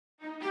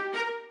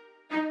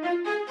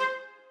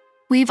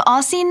We've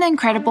all seen the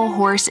incredible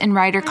horse and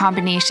rider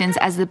combinations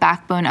as the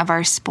backbone of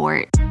our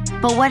sport.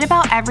 But what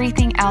about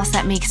everything else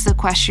that makes the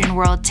equestrian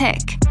world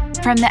tick?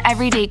 From the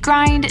everyday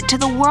grind to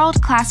the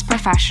world-class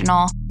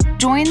professional,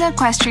 join the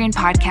Equestrian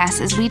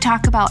Podcast as we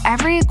talk about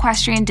every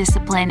equestrian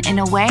discipline in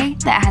a way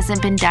that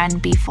hasn't been done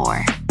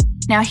before.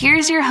 Now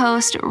here's your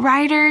host,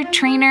 rider,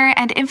 trainer,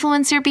 and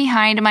influencer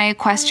behind my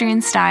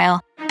equestrian style,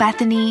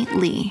 Bethany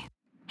Lee.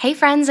 Hey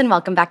friends, and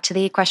welcome back to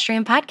the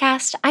Equestrian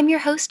Podcast. I'm your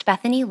host,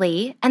 Bethany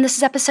Lee, and this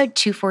is episode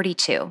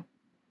 242.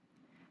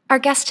 Our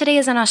guest today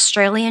is an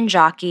Australian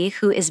jockey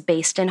who is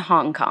based in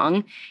Hong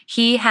Kong.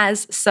 He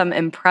has some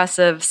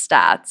impressive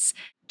stats.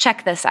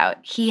 Check this out.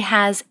 He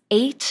has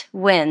 8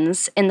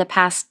 wins in the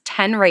past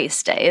 10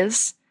 race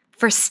days.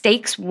 For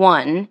Stakes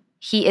 1,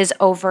 he is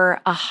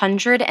over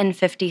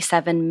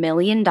 $157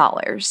 million,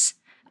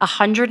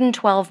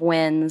 112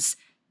 wins,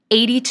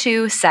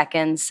 82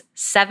 seconds,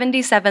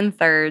 77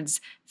 thirds,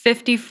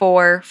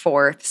 54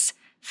 fourths,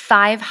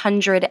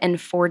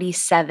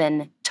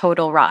 547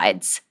 total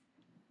rides.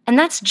 And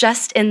that's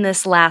just in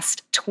this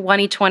last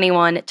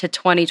 2021 to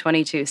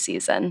 2022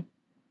 season.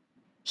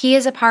 He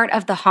is a part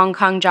of the Hong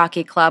Kong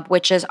Jockey Club,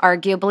 which is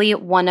arguably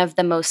one of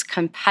the most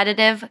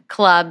competitive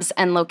clubs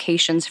and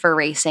locations for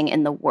racing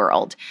in the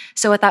world.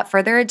 So without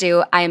further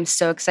ado, I am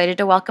so excited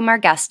to welcome our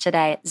guest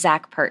today,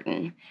 Zac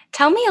Purton.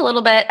 Tell me a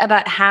little bit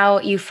about how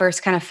you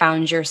first kind of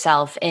found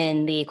yourself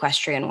in the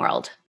equestrian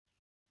world.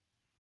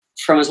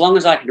 From as long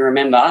as I can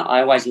remember,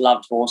 I always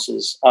loved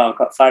horses. I've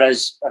got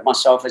photos of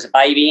myself as a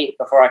baby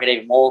before I could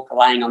even walk,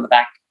 laying on the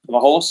back of a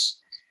horse.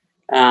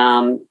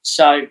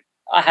 So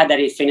I had that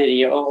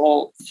affinity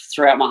all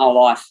throughout my whole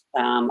life.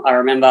 I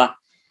remember,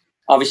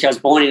 obviously, I was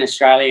born in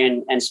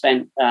Australia and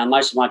spent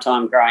most of my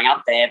time growing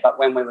up there. But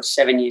when I was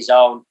 7 years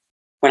old,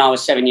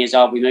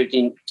 we moved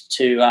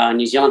into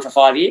New Zealand for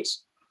 5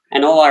 years.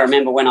 And all I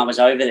remember when I was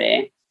over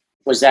there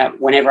was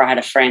that whenever I had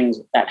a friend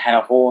that had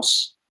a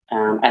horse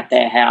at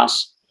their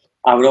house,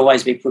 I would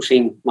always be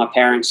pushing my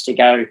parents to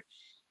go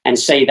and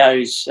see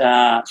those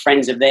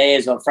friends of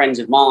theirs or friends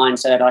of mine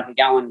so that I could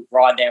go and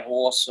ride their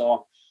horse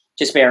or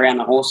just be around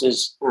the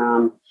horses.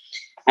 And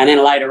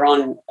then later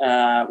on,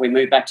 we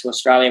moved back to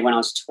Australia when I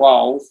was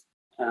 12.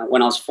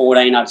 When I was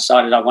 14, I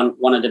decided I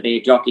wanted to be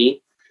a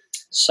jockey.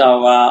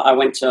 So I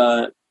went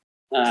to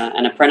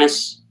an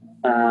apprentice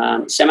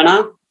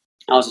seminar.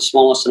 I was the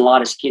smallest and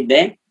lightest kid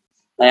there.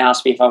 They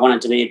asked me if I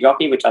wanted to be a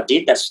jockey, which I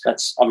did.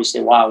 That's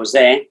obviously why I was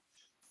there.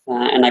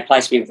 And they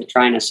placed me with a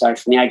trainer. So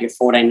from the age of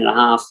 14 and a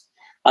half,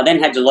 I then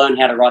had to learn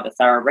how to ride the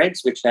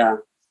thoroughbreds, which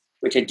are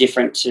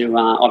different to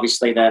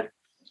obviously the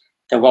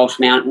Welsh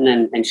Mountain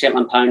and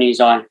Shetland ponies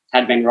I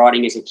had been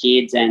riding as a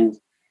kid. And,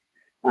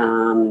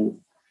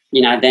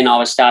 then I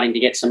was starting to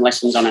get some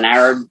lessons on an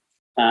Arab,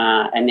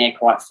 and they're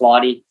quite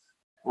flighty,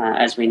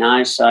 as we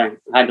know. So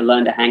I had to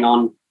learn to hang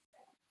on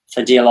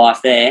for dear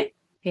life there.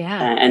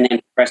 Yeah. And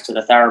then progress to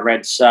the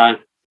thoroughbreds. So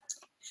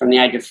from the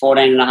age of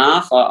 14 and a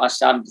half, I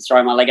started to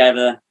throw my leg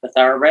over the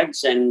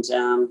thoroughbreds and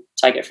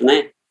take it from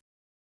there.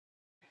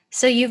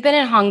 So you've been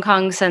in Hong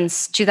Kong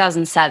since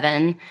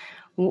 2007.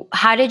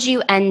 How did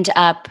you end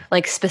up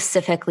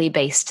specifically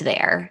based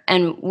there?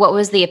 And what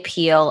was the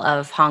appeal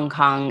of Hong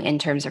Kong in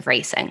terms of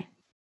racing?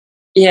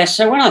 Yeah,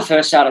 so when I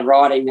first started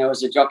riding, there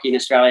was a jockey in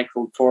Australia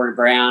called Corey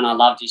Brown. I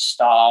loved his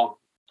style.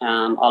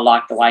 I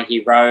liked the way he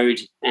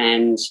rode,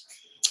 and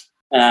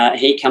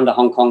he came to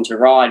Hong Kong to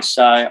ride.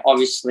 So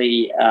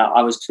obviously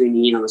I was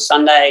tuning in on a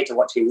Sunday to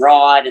watch him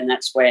ride, and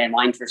that's where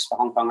my interest for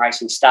Hong Kong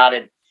racing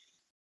started.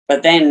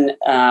 But then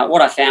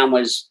what I found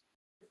was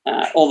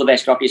all the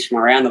best jockeys from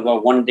around the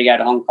world wanted to go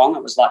to Hong Kong.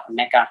 It was like the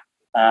mecca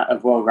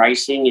of world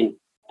racing, and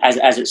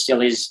as it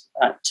still is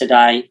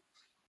today.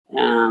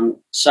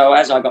 So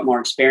as I got more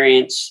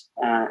experience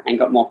and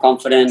got more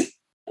confident,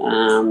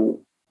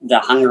 the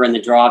hunger and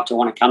the drive to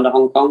want to come to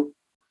Hong Kong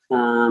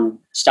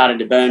started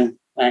to burn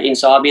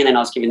inside me, and then I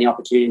was given the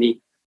opportunity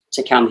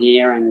to come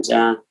here. And,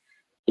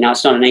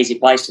 it's not an easy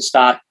place to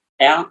start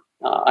out.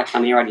 I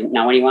come here, I didn't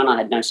know anyone. I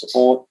had no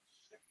support.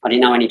 I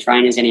didn't know any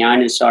trainers, any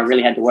owners, so I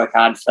really had to work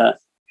hard for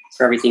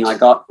everything I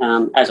got,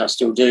 as I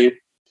still do.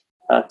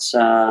 But,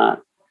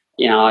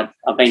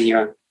 I've been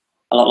here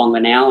a lot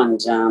longer now,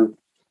 and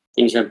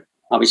things are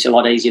obviously a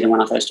lot easier than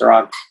when I first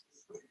arrived.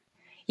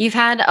 You've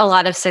had a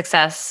lot of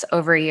success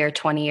over your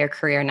 20-year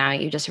career now.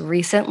 You just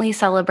recently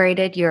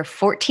celebrated your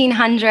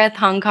 1400th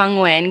Hong Kong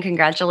win.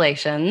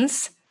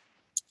 Congratulations.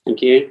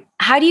 Thank you.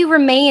 How do you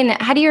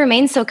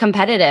remain so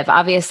competitive?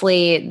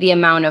 Obviously, the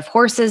amount of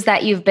horses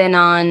that you've been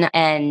on,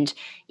 and,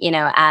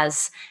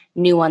 as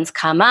new ones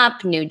come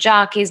up, new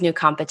jockeys, new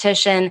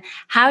competition,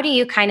 how do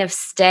you kind of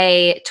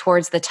stay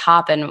towards the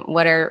top, and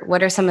what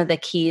are some of the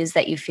keys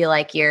that you feel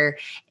like you're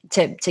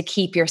to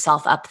keep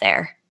yourself up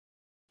there?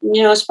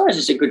 Yeah, I suppose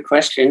it's a good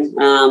question.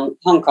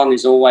 Hong Kong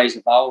is always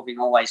evolving,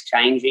 always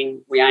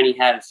changing. We only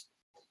have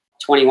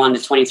 21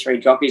 to 23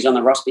 jockeys on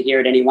the roster here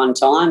at any one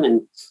time,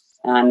 and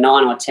 9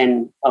 or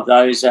 10 of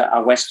those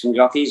are Western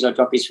jockeys or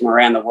jockeys from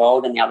around the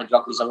world, and the other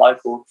jockeys are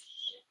local.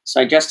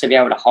 So just to be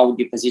able to hold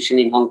your position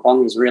in Hong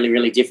Kong is really,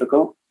 really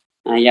difficult.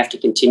 You have to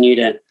continue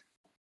to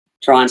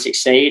try and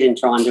succeed and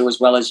try and do as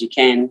well as you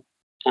can.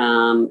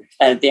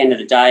 At the end of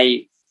the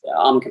day,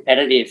 I'm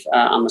competitive.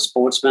 I'm a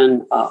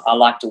sportsman. I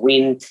like to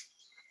win.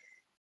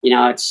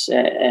 It's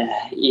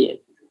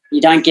you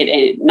don't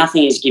get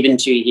nothing is given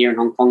to you here in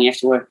Hong Kong. You have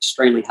to work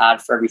extremely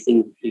hard for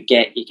everything you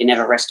get. You can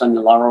never rest on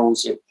your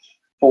laurels. You've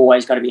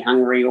always got to be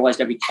hungry. Always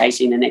got to be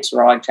chasing the next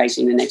ride,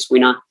 chasing the next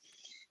winner.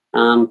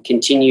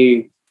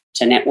 Continue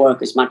to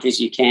network as much as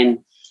you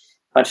can.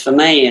 But for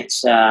me,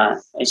 it's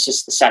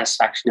just the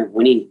satisfaction of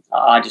winning.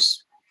 I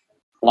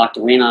like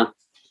to win. I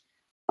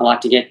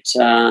like to get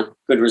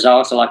good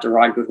results. I like to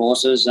ride good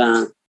horses.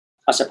 I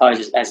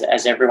suppose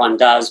as everyone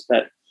does,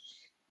 but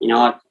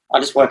I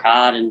just work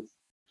hard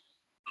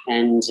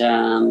and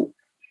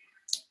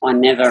I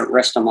never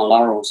rest on my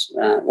laurels.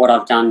 What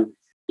I've done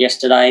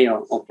yesterday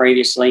or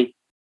previously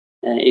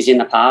is in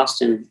the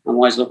past, and I'm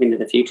always looking to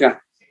the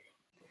future.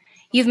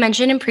 You've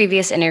mentioned in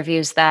previous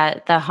interviews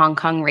that the Hong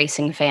Kong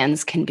racing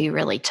fans can be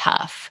really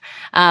tough.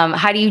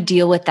 How do you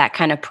deal with that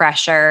kind of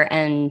pressure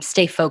and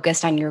stay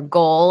focused on your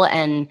goal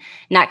and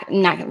not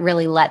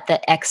really let the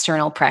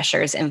external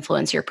pressures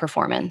influence your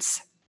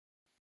performance?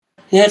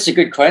 Yeah, it's a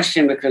good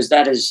question, because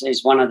that is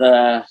one of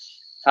the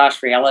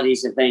harsh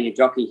realities of being a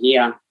jockey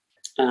here.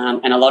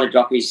 And a lot of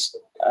jockeys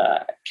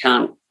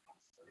can't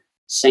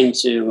seem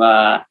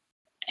to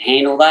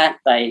handle that.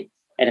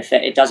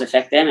 It does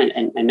affect them,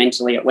 and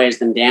mentally it wears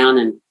them down,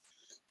 and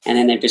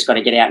then they've just got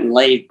to get out and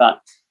leave.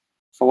 But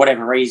for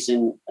whatever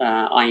reason,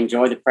 I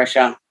enjoy the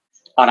pressure.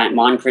 I don't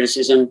mind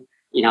criticism.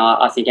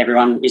 I think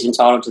everyone is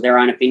entitled to their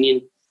own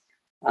opinion.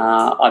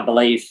 I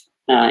believe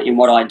in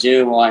what I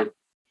do. I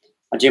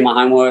do my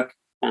homework.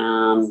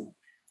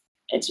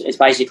 It's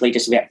basically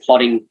just about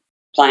playing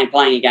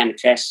a game of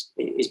chess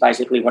is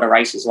basically what a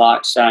race is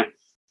like. So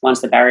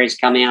once the barriers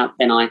come out,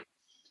 then I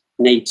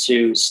need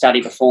to study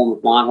the form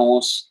of my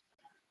horse,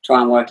 try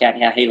and work out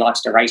how he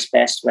likes to race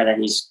best, whether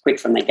he's quick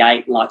from the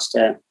gate, likes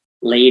to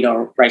lead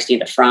or race near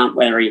the front,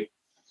 whether he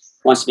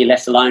wants to be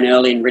left alone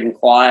early and ridden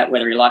quiet,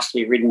 whether he likes to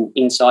be ridden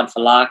inside for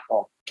luck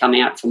or come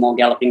out for more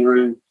galloping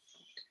room.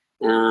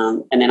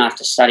 And then I have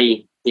to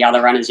study the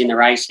other runners in the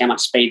race, how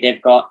much speed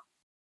they've got,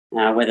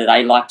 whether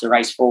they like to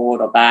race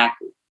forward or back,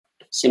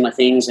 similar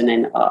things. And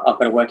then I've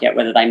got to work out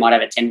whether they might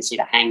have a tendency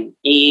to hang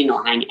in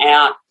or hang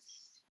out,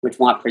 which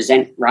might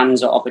present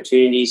runs or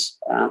opportunities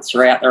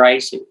throughout the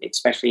race,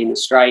 especially in the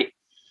straight.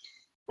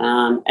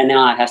 And then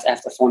I have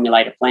to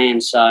formulate a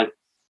plan. So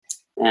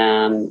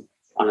on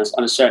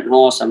a certain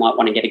horse, I might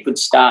want to get a good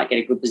start, get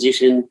a good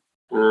position,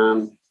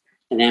 and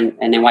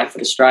then wait for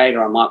the straight,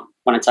 or I might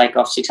want to take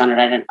off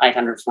 600,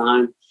 800 from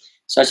home.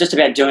 So it's just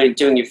about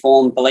doing your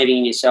form, believing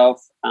in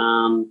yourself.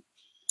 And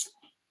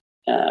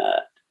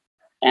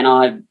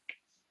like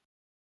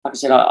I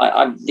said,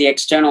 the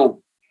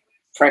external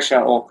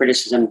pressure or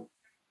criticism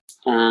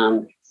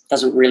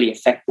doesn't really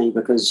affect me,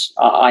 because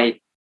I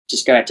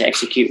just go out to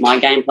execute my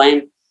game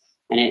plan.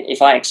 And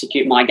if I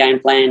execute my game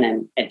plan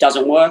and it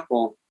doesn't work,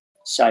 well,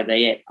 so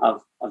be it.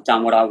 I've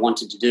done what I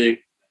wanted to do.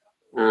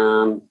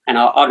 And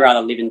I'd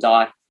rather live and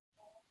die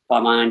by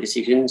my own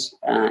decisions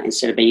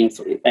instead of be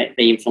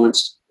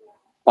influenced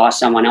by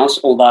someone else.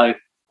 Although,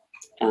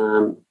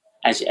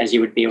 as you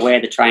would be aware,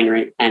 the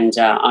trainer and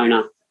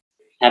owner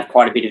have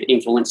quite a bit of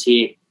influence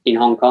here in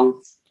Hong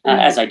Kong,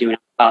 as they do in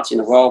other parts in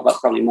the world, but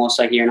probably more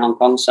so here in Hong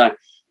Kong. So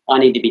I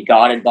need to be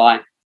guided by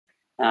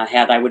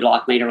how they would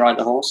like me to ride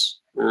the horse.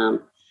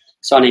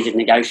 So I need to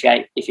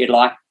negotiate, if you'd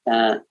like,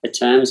 the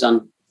terms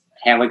on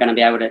how we're going to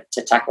be able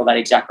to tackle that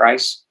exact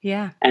race.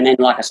 Yeah. And then,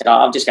 like I said,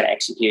 I've just got to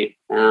execute.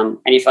 And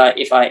if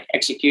I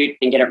execute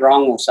and get it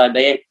wrong, well, so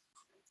be it.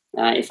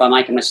 If I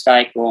make a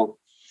mistake, well,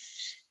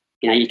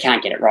 you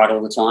can't get it right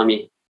all the time.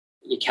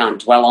 You can't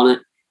dwell on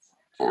it.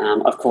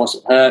 Of course,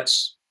 it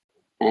hurts,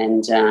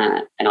 and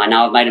I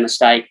know I've made a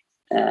mistake,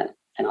 and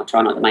I'll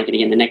try not to make it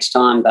again the next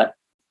time. But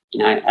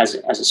as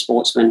a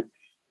sportsman,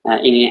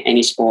 in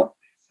any sport,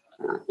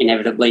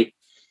 inevitably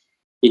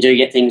you do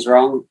get things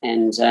wrong,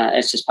 and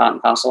it's just part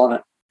and parcel of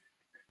it.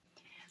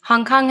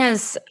 Hong Kong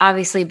has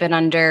obviously been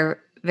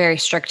under very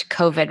strict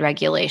COVID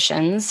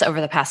regulations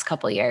over the past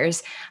couple of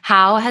years.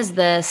 How has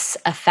this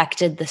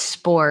affected the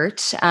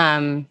sport,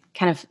 kind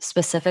of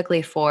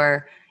specifically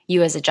for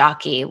you as a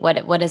jockey?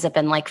 What has it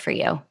been like for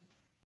you?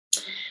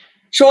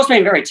 Sure, it's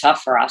been very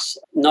tough for us.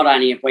 Not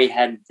only have we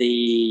had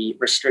the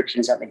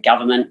restrictions that the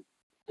government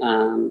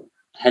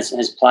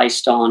has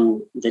placed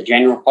on the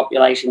general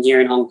population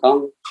here in Hong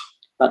Kong,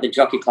 but the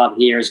Jockey Club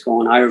here has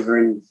gone over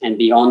and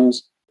beyond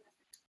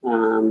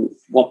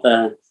what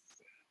the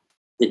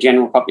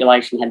general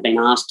population had been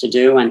asked to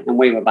do, and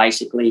we were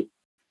basically,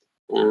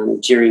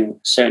 during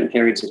certain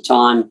periods of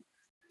time,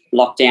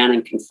 locked down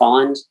and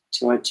confined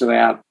to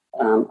our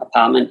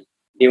apartment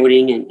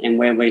building and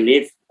where we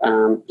live.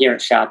 Here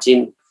at Sha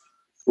Tin,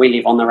 we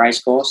live on the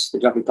racecourse. The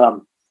Jockey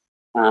Club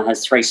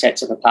has 3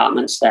 sets of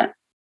apartments that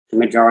the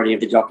majority of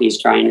the jockeys,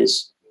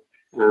 trainers,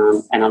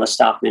 and other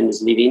staff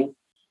members live in,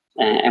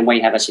 and we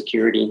have a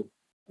security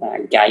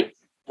gate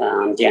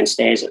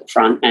downstairs at the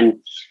front, and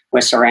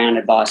we're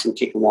surrounded by some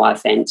chicken wire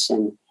fence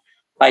and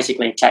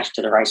basically attached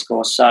to the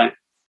racecourse. So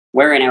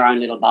we're in our own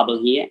little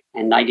bubble here,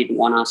 and they didn't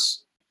want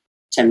us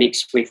to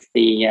mix with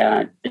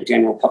the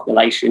general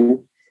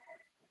population.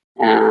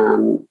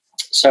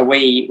 So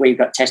we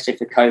got tested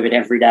for COVID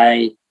every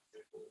day.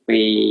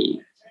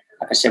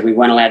 Like I said, we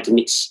weren't allowed to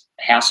mix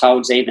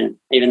households, even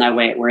though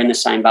we're in the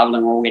same bubble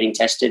and we're all getting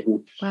tested,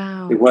 and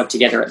Wow. we work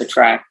together at the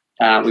track.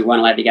 We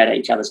weren't allowed to go to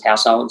each other's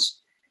households,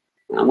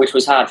 which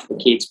was hard for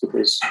the kids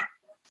because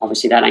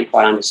obviously they don't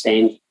quite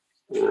understand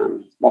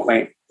what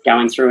we're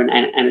going through.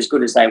 And as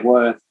good as they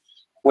were,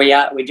 we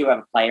do have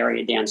a play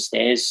area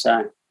downstairs,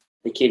 so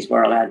the kids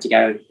were allowed to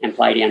go and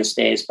play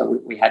downstairs,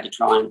 but we had to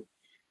try and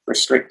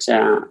restrict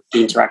the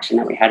interaction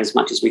that we had as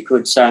much as we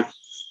could. So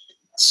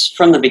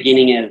from the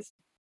beginning of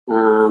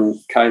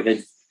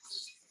COVID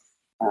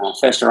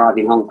first arrived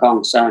in Hong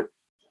Kong, so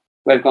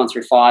we've gone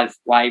through 5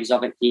 waves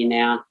of it here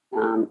now,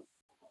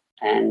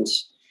 and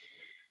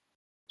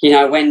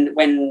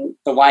when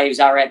the waves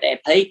are at their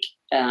peak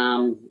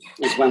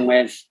is when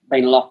we've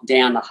been locked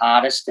down the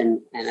hardest,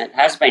 and it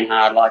has been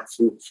hard, like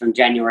from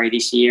January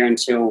this year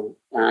until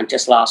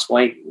just last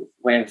week.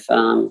 We've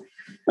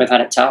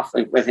had it tough.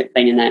 We've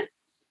been in that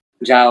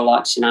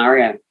jail-like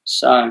scenario,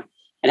 so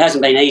it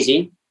hasn't been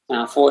easy.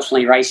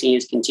 Fortunately, racing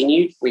has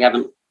continued. We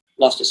haven't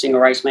lost a single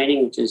race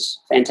meeting, which is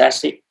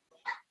fantastic.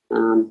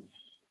 And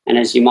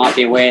as you might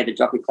be aware, the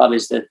Jockey Club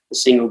is the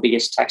single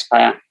biggest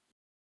taxpayer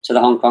to the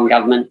Hong Kong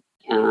government,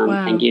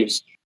 Wow. and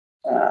gives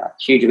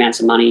huge amounts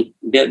of money,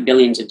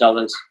 billions of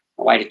dollars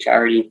away to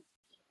charity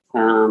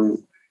and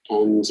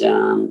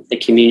the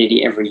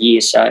community every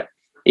year. So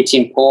it's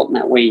important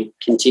that we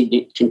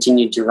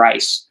continue to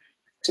race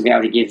to be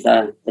able to give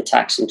the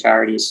tax and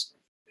charities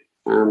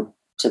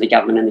to the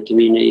government and the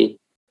community.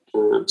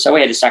 So we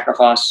had to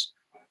sacrifice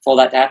for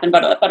that to happen,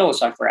 but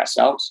also for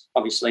ourselves.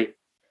 Obviously,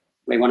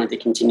 we wanted to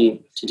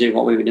continue to do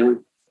what we were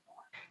doing.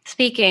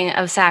 Speaking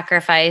of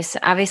sacrifice,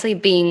 obviously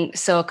being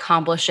so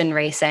accomplished in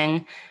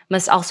racing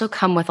must also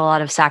come with a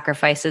lot of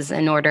sacrifices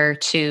in order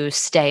to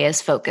stay as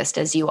focused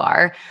as you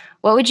are.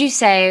 What would you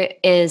say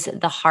is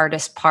the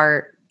hardest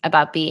part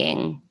about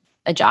being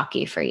a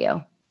jockey for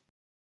you?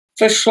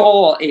 For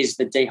sure is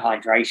the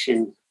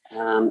dehydration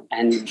and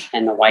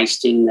the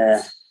wasting,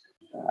 the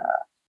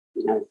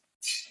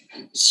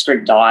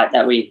strict diet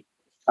that we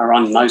are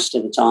on most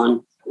of the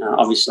time.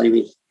 Obviously,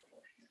 we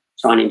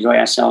try and enjoy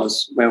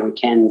ourselves where we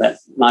can, but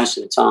most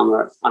of the time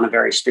we're on a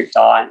very strict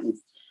diet.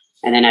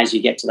 And then as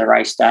you get to the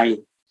race day,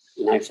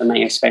 for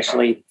me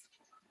especially,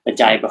 the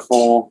day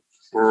before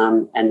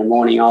and the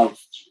morning of,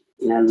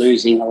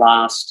 losing the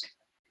last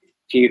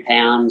few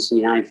pounds,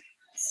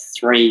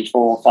 3,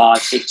 4, 5,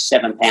 6,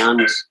 7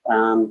 pounds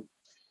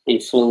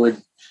in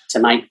fluid to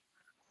make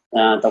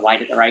the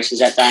weight at the races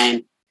that day.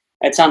 And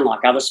it's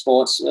unlike other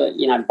sports,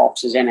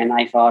 boxers,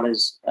 MMA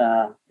fighters,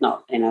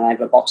 not MMA,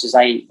 but boxers,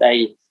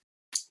 they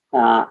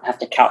have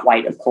to cut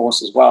weight, of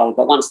course, as well.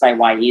 But once they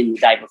weigh in the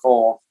day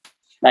before,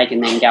 they can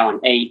then go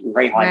and eat and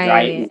rehydrate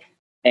Right. and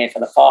prepare for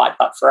the fight.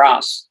 But for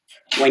us,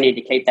 we need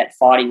to keep that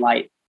fighting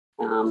weight,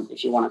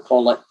 if you want to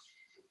call it,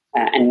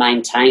 and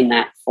maintain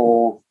that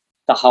for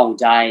the whole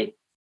day.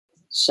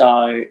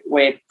 So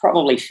we're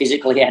probably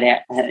physically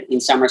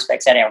in some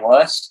respects, at our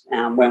worst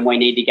when we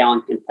need to go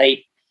and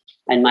compete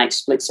and make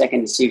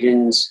split-second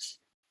decisions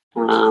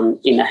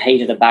in the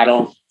heat of the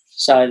battle.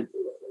 So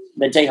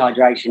the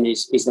dehydration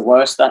is the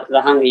worst.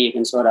 The hunger you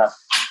can sort of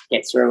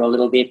get through a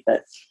little bit,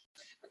 but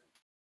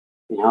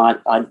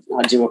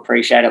I do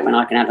appreciate it when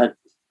I can have a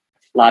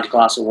large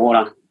glass of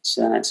water.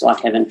 It's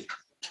like heaven.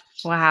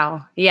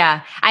 Wow.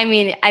 Yeah. I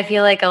mean, I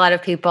feel like a lot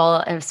of people,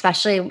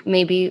 especially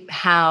maybe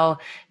how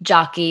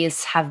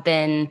jockeys have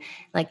been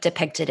like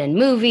depicted in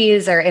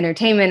movies or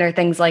entertainment or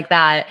things like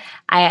that.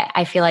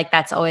 I feel like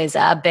that's always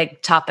a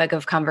big topic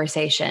of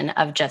conversation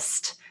of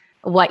just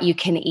what you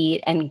can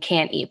eat and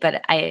can't eat.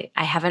 But I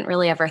haven't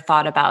really ever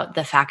thought about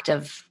the fact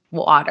of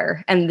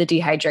water and the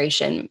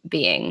dehydration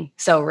being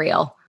so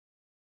real.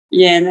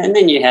 Yeah. And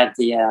then you have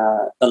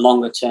the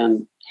longer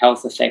term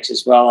health effects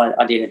as well.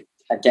 I did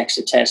a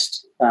DEXA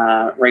test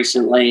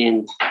recently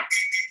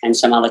and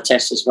some other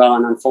tests as well.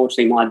 And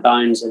unfortunately, my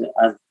bones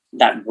are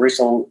that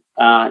brittle.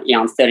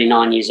 I'm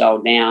 39 years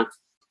old now,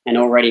 and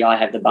already I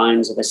have the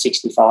bones of a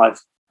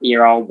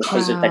 65-year-old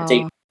because of that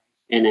deep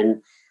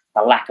and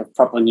the lack of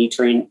proper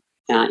nutrient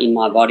in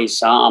my body.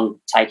 So I'm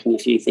taking a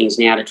few things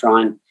now to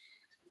try and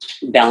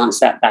balance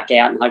that back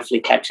out and hopefully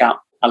catch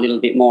up a little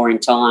bit more in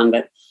time.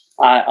 But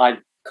I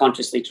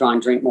consciously try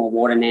and drink more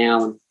water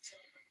now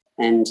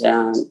and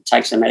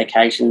take some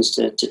medications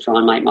to try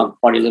and make my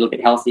body a little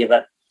bit healthier.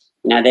 But,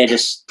 they're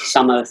just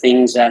some of the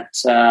things that,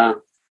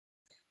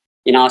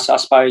 I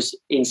suppose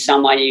in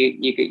some way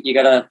you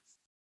got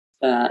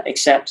to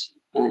accept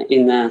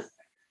in the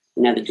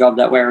job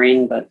that we're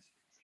in. But,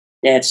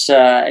 yeah,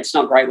 it's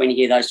not great when you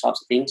hear those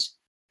types of things.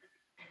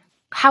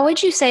 How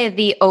would you say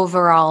the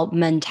overall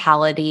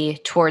mentality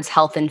towards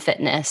health and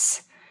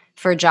fitness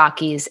for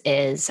jockeys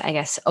is, I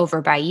guess,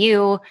 over by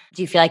you?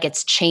 Do you feel like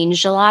it's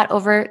changed a lot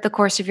over the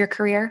course of your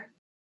career?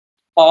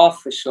 Oh,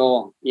 for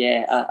sure.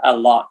 Yeah, a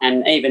lot.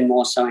 And even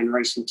more so in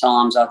recent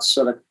times. I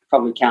sort of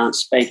probably can't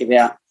speak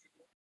about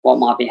what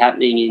might be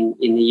happening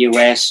in the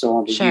US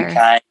or the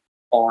UK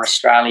or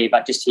Australia,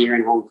 but just here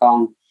in Hong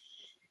Kong,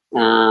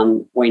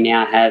 we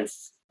now have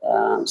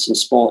some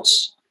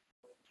sports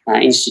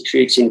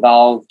institutes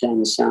involved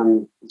and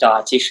some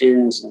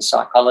dietitians and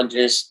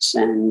psychologists,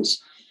 and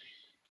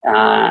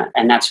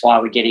that's why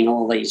we're getting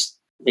all these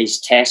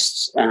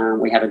tests.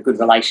 We have a good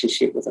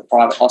relationship with a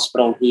private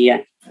hospital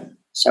here,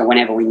 so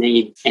whenever we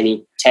need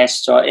any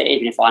tests, or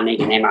even if I need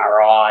an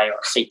MRI or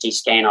a CT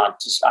scan, I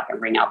can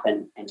ring up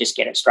and just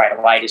get it straight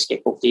away, just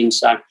get booked in.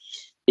 So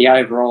the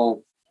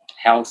overall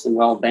health and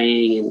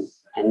well-being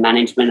and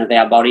management of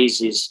our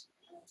bodies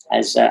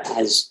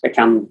has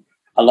become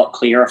a lot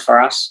clearer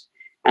for us.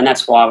 And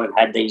that's why we've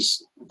had the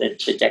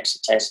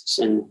DEXA tests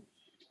and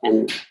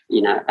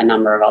a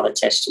number of other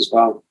tests as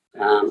well.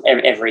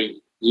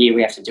 Every year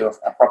we have to do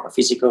a proper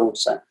physical.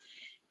 So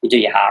you do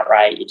your heart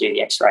rate, you do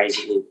the X-rays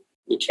of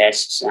your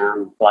chests,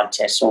 blood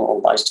tests,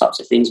 all those types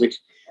of things,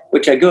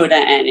 which are good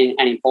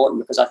and important,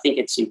 because I think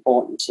it's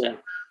important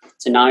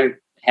to know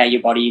how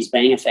your body is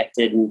being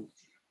affected and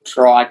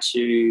try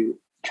to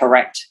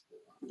correct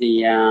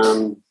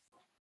the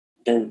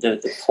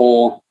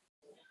poor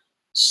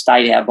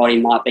state our body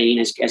might be in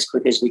as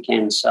quick as we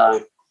can.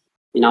 So,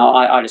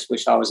 I just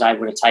wish I was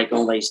able to take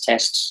all these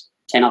tests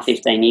 10 or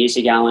 15 years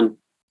ago and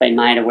been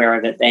made aware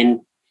of it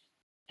then.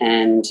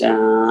 And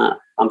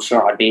I'm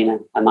sure I'd be in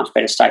a much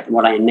better state than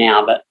what I am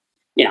now. But,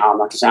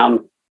 like I say,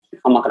 I'm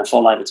not going to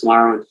fall over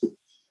tomorrow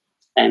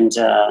and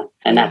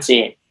that's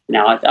it.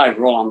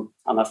 Overall,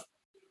 I'm a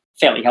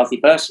fairly healthy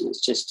person. It's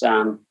just,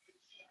 the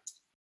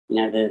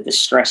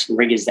stress and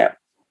rigors that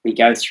we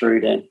go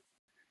through to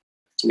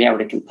be able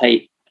to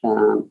compete.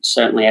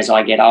 Certainly as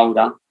I get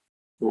older,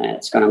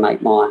 it's going to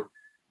make my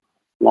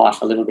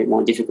life a little bit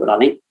more difficult, I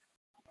think.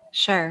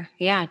 Sure.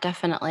 Yeah,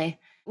 definitely.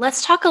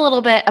 Let's talk a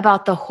little bit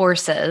about the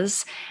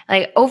horses.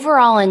 Like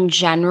overall in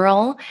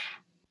general,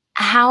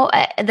 how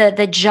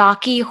the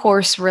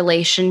jockey-horse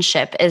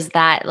relationship is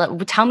that?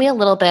 Tell me a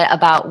little bit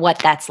about what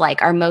that's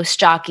like. Are most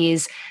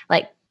jockeys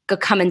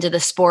come into the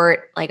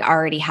sport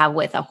already have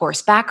with a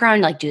horse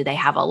background? Do they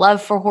have a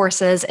love for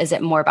horses? Is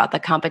it more about the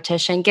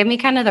competition? Give me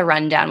kind of the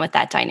rundown with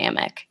that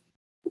dynamic.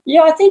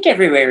 Yeah, I think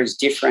everywhere is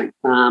different.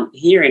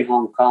 Here in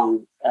Hong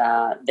Kong,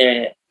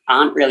 there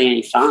aren't really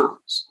any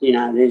farms.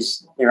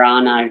 There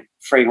are no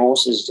free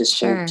horses just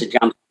to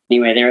jump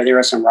anywhere. There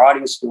are some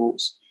riding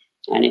schools,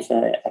 and if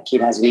a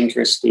kid has an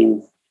interest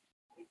in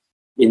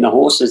the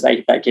horses,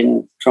 they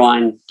can try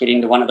and get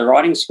into one of the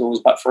riding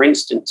schools. But for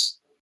instance,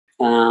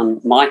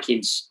 my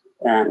kids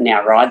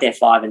now ride. They're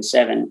 5 and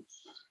 7,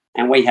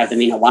 and we have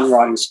them in a one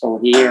riding school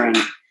here. And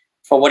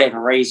for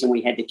whatever reason,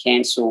 we had to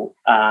cancel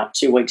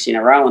 2 weeks in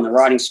a row, and the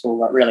riding school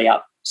got really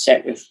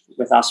upset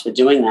with us for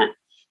doing that,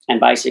 and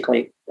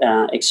basically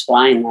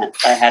explained that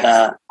they had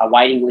a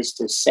waiting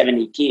list of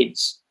 70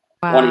 kids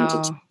wanting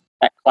to take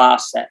that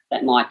class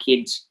that my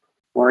kids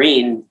were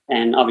in,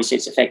 and obviously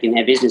it's affecting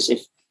their business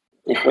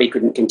if we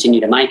couldn't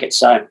continue to make it.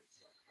 So,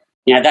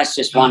 that's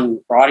just one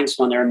riding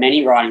school, and there are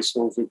many riding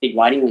schools with big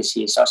waiting lists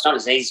here. So it's not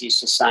as easy as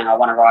just saying I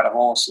want to ride a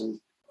horse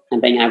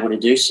and being able to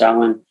do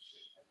so. And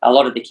a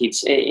lot of the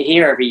kids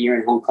here every year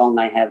in Hong Kong,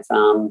 they have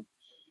an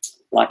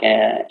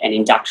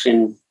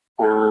induction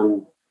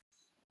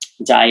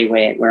day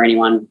where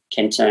anyone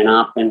can turn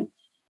up and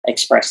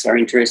express their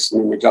interest,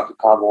 and then the jockey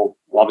club will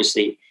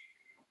obviously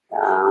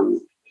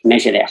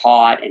measure their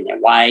height and their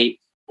weight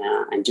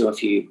and do a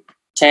few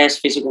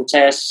physical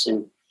tests,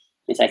 and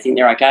if they think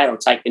they're okay, they'll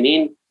take them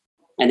in,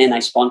 and then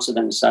they sponsor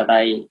them. So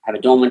they have a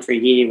dormitory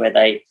here where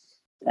they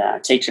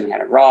teach them how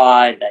to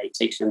ride, they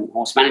teach them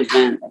horse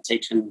management, they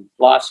teach them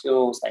life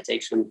skills, they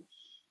teach them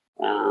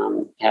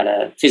how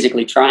to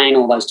physically train,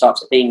 all those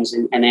types of things.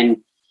 And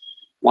then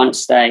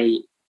once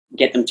they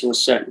get them to a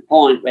certain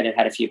point where they've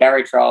had a few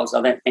barrier trials,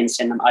 they'll then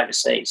send them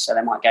overseas. So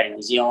they might go to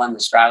New Zealand,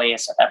 Australia,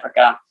 South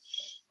Africa,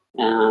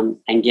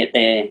 and get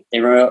their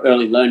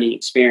early learning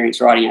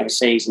experience riding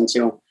overseas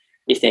until,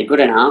 if they're good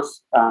enough,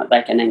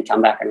 they can then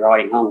come back and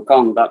ride in Hong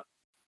Kong. But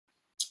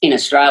in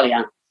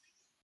Australia,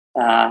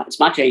 it's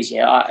much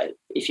easier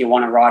if you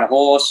want to ride a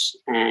horse,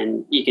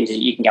 and you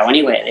can go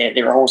anywhere.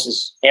 There are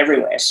horses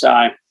everywhere,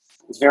 so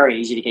it's very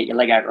easy to get your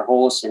leg over a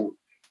horse and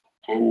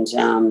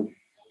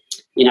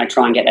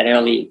try and get that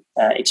early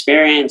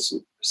experience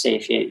and see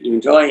if you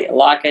enjoy it,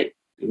 like it.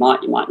 You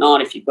might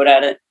not if you're good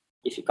at it,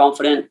 if you're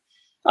confident.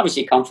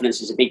 Obviously,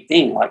 confidence is a big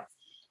thing. Like,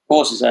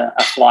 horses are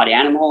flighty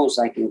animals.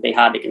 They can be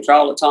hard to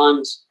control at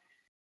times.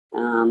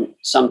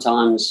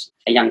 Sometimes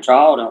a young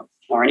child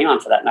or anyone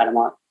for that matter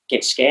might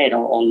get scared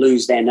or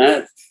lose their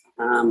nerve,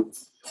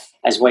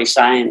 as we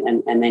say,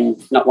 and then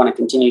not want to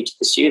continue to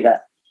pursue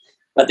that.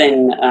 But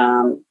then,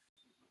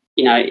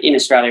 in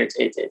Australia,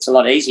 it's a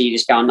lot easier. You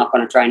just go and knock on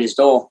a trainer's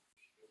door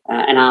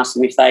and ask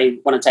them if they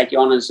want to take you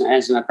on as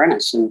an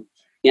apprentice. And,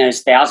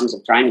 there's thousands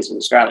of trainers in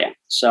Australia.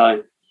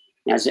 So,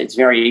 it's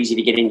very easy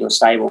to get into a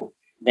stable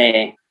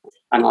there,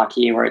 unlike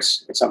here where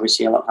it's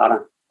obviously a lot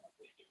harder.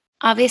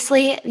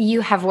 Obviously,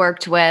 you have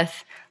worked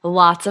with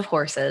lots of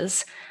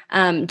horses.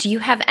 Do you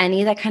have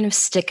any that kind of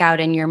stick out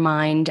in your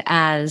mind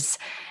as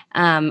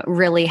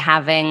really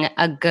having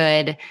a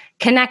good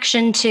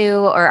connection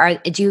to, or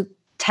do you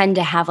tend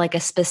to have like a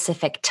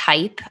specific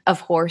type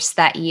of horse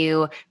that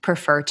you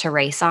prefer to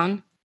race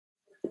on?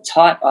 The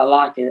type I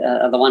like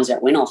are the ones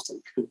that win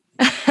often.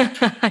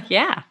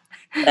 Yeah.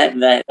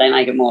 They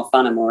make it more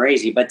fun and more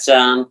easy. But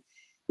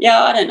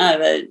yeah, I don't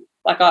know.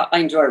 I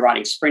enjoy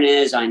riding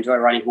sprinters. I enjoy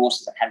riding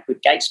horses that have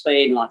good gate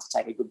speed and like to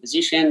take a good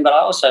position. But I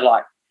also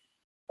like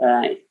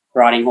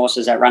riding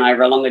horses that run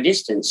over a longer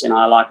distance. And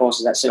I like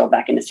horses that settle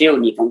back in the field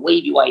and you can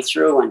weave your way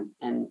through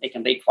and it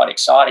can be quite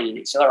exciting and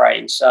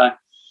exhilarating. So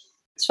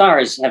as far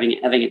as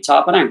having a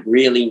type, I don't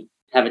really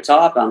have a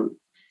type.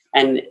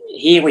 And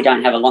here we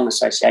don't have a long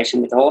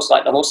association with the horse.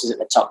 Like the horses at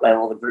the top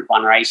level, the Group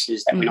 1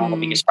 races that win all the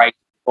biggest races,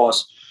 of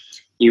course,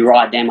 you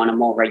ride them on a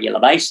more regular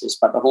basis.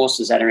 But the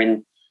horses that are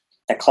in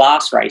the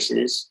class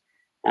races,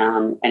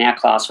 and our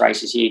class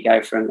races here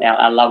go from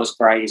our lowest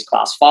grade is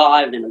class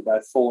 5, then we go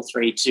 4,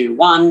 3, 2,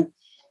 1,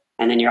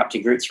 and then you're up to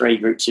Group 3,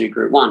 Group 2,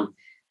 Group 1.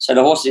 So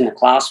the horses in the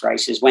class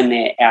races, when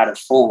they're out of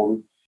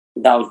form,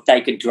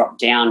 they could drop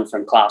down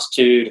from class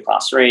 2 to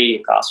class 3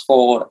 to class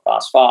 4 to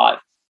class 5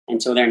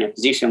 until they're in a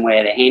position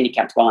where they're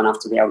handicapped well enough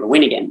to be able to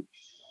win again.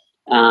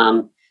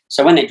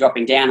 So when they're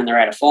dropping down and they're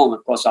out of form,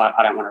 of course, I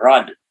don't want to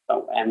ride them.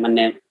 And when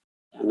they're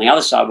on the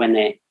other side, when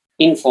they're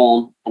in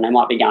form and they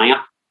might be going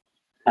up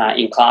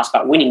in class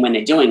but winning when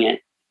they're doing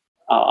it,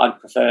 I'd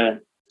prefer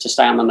to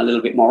stay on them a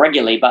little bit more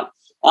regularly. But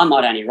I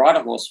might only ride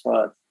a horse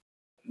for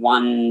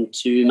 1,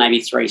 2,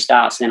 maybe 3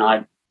 starts, then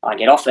I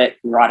get off it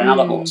and ride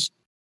another horse.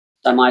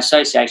 So my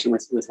association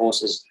with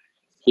horses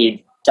here,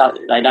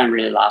 they don't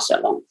really last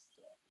that long.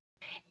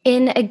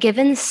 In a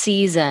given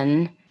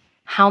season,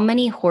 how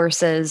many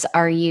horses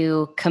are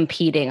you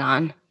competing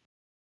on?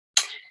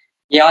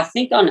 Yeah, I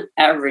think on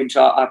average,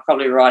 I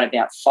probably ride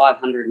about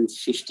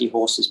 550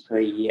 horses per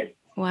year.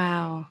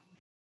 Wow.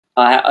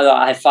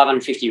 I have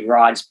 550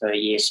 rides per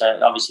year, so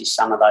obviously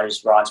some of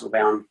those rides will be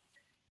on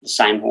the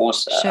same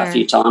horse a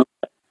few times.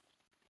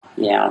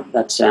 Yeah,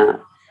 that's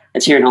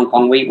here in Hong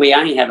Kong. We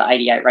only have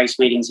 88 race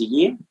meetings a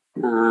year,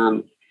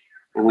 and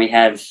we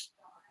have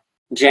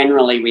 10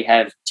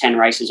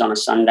 races on a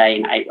Sunday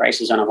and 8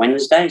 races on a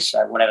Wednesday.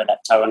 So whatever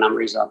that total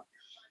number is,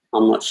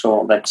 I'm not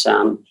sure, but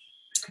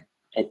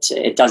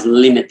it does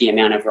limit the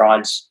amount of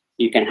rides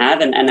you can have,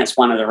 and that's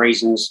one of the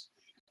reasons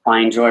I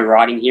enjoy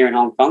riding here in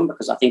Hong Kong,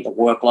 because I think the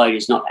workload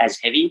is not as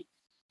heavy,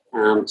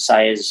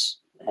 say as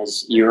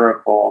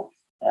Europe or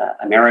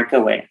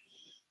America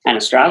and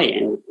Australia,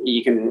 and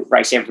you can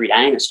race every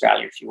day in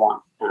Australia if you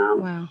want.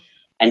 Wow.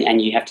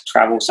 And you have to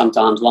travel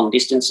sometimes long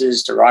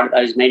distances to ride at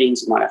those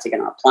meetings. You might have to get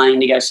on a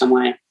plane to go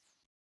somewhere.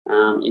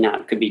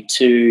 It could be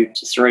 2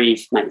 to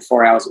 3, maybe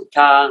 4 hours in the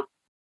car.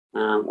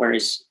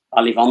 Whereas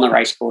I live on the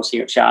race course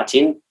here at Sha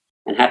Tin,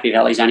 and Happy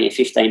Valley is only a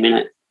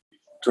 15-minute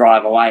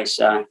drive away,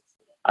 so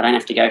I don't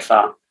have to go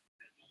far.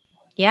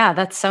 Yeah,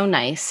 that's so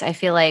nice. I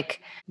feel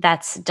like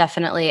that's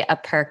definitely a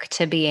perk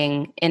to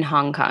being in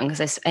Hong Kong,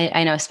 because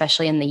I know,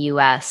 especially in the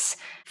U.S.,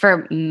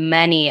 for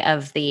many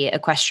of the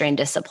equestrian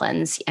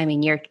disciplines, I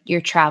mean,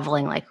 you're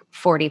traveling like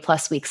 40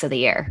 plus weeks of the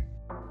year.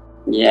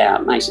 Yeah,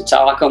 it makes it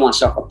tough. I call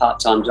myself a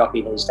part-time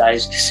jockey these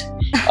days, because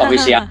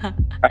obviously I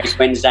race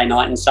Wednesday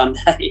night and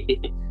Sunday.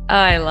 Oh,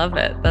 I love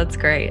it. That's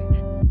great.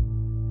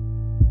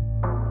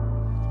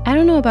 I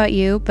don't know about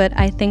you, but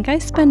I think I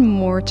spend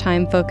more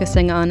time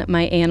focusing on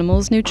my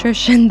animals'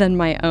 nutrition than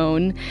my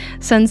own.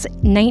 Since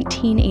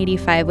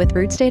 1985, with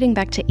roots dating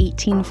back to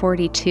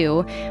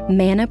 1842,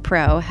 Mana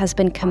Pro has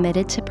been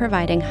committed to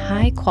providing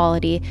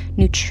high-quality,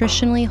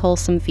 nutritionally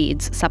wholesome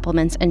feeds,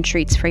 supplements, and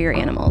treats for your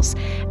animals.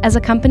 As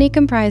a company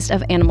comprised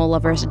of animal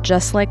lovers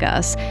just like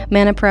us,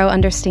 Mana Pro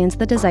understands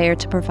the desire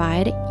to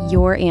provide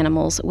your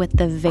animals with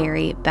the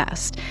very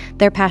best.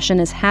 Their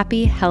passion is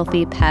happy,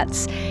 healthy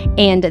pets,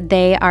 and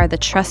they are the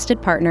trusted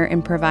partner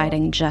in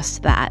providing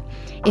just that.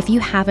 If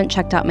you haven't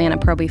checked out Mana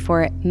Pro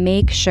before,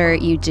 make sure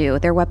you do.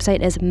 Their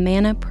website is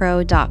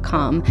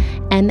manapro.com,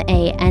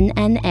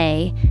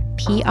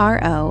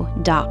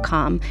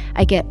 MANNAPRO.com.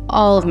 I get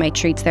all of my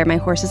treats there. My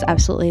horses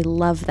absolutely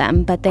love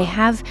them, but they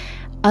have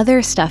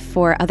other stuff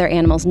for other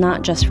animals,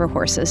 not just for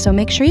horses. So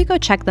make sure you go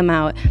check them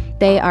out.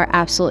 They are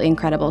absolutely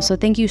incredible. So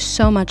thank you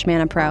so much,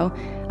 Mana Pro.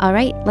 All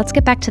right, let's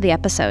get back to the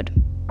episode.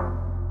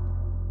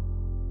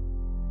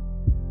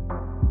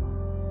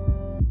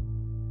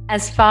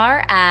 As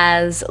far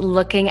as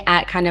looking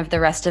at kind of the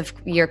rest of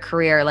your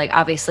career, like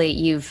obviously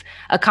you've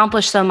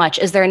accomplished so much.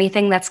 Is there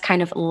anything that's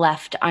kind of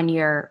left on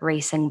your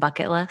racing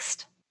bucket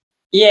list?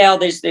 Yeah,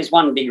 there's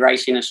one big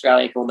race in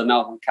Australia called the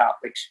Melbourne Cup,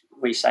 which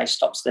we say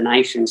stops the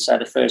nation. So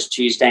the first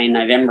Tuesday in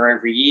November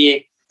every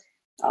year,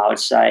 I would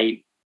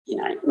say,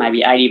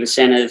 maybe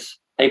 80% of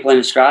people in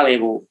Australia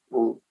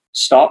will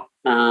stop.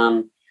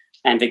 And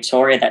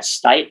Victoria, that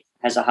state,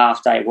 has a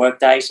half-day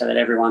workday so that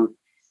everyone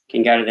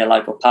can go to their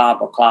local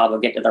pub or club or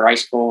get to the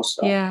race course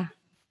or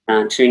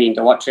tune in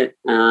to watch it.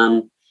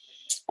 And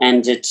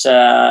it's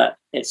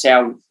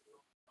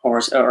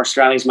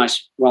Australia's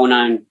most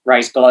well-known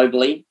race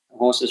globally.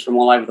 Horses from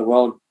all over the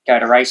world go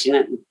to race in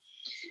it.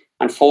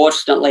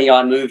 Unfortunately,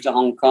 I moved to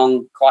Hong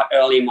Kong quite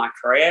early in my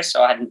career,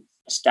 so I hadn't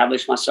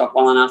established myself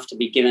well enough to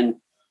be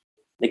given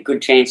the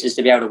good chances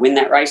to be able to win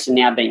that race. And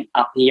now being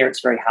up here,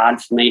 it's very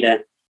hard for me to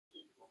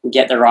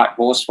get the right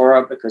horse for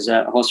it, because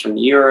a horse from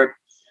Europe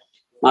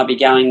might be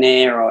going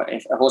there, or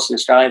if a horse in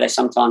Australia, they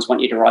sometimes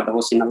want you to ride the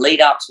horse in the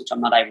lead-ups, which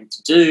I'm not able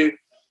to do.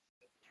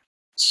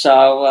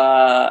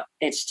 So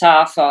it's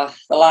tough.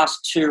 The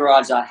last 2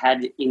 rides I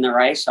had in the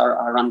race, I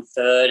run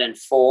 3rd and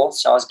 4th,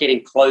 so I was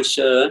getting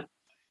closer.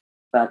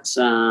 But,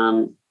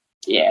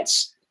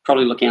 it's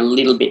probably looking a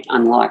little bit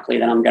unlikely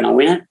that I'm going to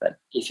win it. But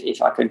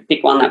if I could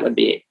pick one, that would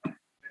be it.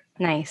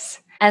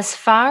 Nice. As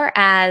far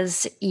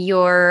as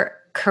your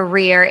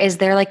career, is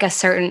there like a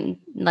certain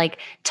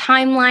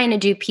timeline?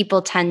 Do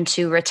people tend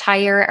to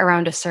retire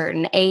around a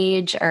certain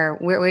age, or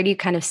where do you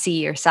kind of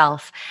see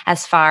yourself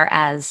as far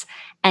as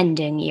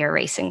ending your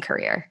racing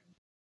career?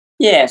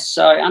 Yeah,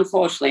 so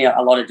unfortunately,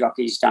 a lot of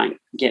jockeys don't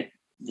get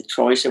the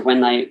choice of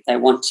when they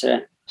want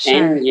to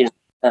end.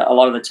 A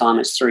lot of the time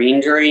it's through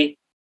injury.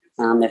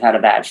 They've had a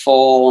bad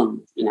fall, and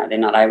they're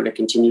not able to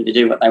continue to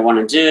do what they want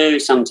to do.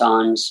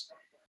 Sometimes,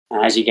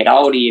 as you get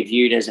older, you're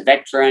viewed as a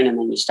veteran, and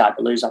then you start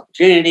to lose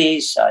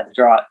opportunities. So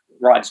the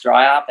rides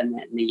dry up, and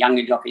the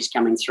younger jockeys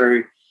coming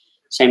through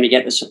seem to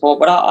get the support.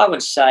 But I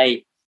would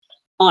say,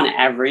 on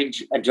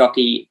average, a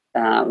jockey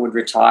would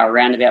retire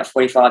around about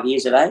 45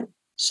 years of age.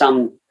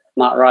 Some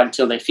might ride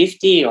until they're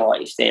 50,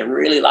 or if they're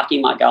really lucky,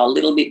 might go a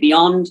little bit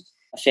beyond.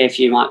 A fair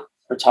few might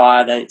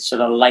retire the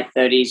sort of late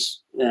 30s,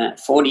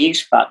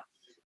 40s, but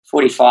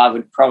 45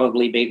 would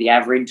probably be the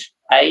average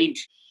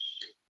age.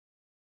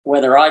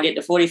 Whether I get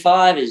to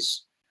 45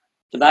 is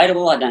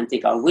debatable. I don't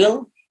think I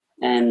will.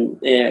 And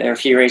there are a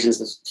few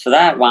reasons for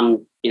that.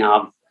 One,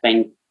 I've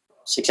been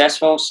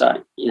successful,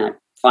 so,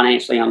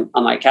 financially I'm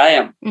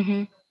okay.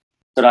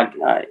 But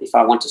if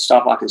I want to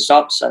stop, I can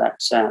stop, so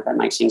that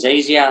makes things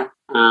easier.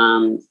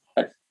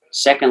 But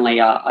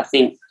secondly, I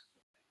think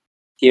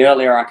the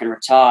earlier I can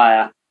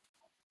retire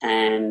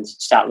and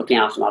start looking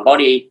after my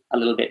body a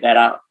little bit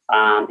better,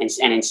 and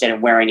instead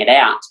of wearing it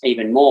out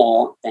even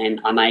more, then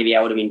I may be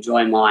able to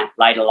enjoy my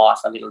later life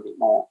a little bit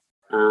more.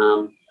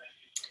 I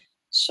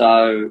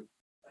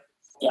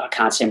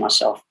can't see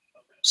myself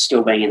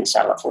still being in the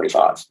saddle at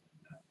 45.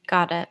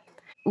 Got it.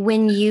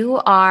 When you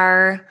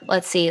are,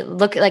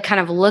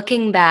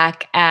 looking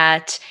back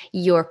at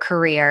your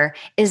career,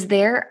 is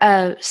there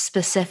a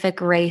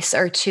specific race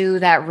or two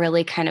that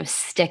really kind of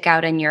stick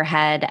out in your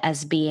head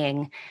as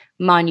being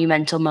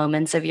monumental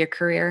moments of your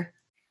career?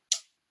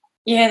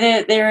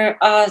 Yeah,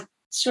 there are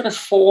sort of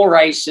 4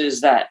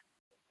 races that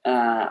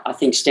I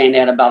think stand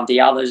out above the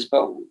others,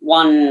 but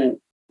one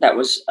that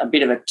was a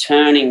bit of a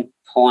turning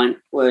point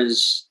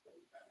was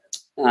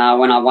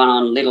when I won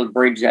on Little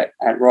Bridge at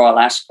Royal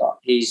Ascot.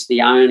 He's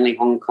the only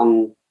Hong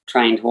Kong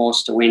trained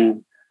horse to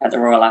win at the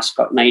Royal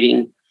Ascot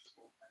meeting.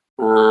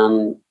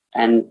 And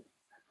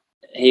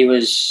he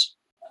was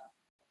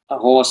a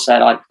horse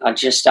that I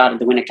just started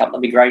to win a couple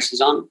of big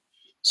races on.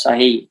 So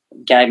he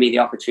gave me the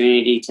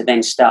opportunity to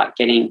then start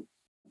getting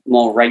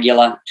more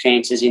regular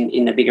chances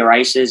in the bigger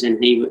races.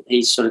 And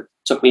he sort of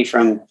took me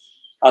from,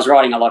 I was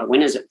riding a lot of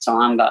winners at the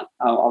time, but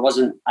I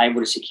wasn't able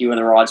to secure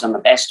the rides on the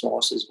best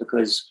horses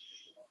because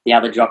the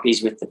other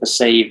jockeys with the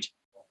perceived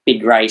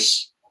big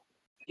race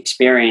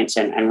experience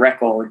and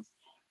record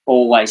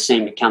always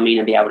seemed to come in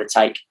and be able to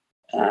take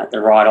the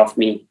ride off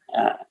me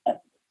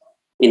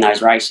in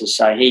those races.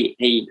 So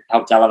he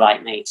helped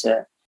elevate me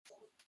to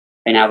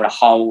being able to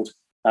hold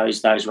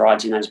those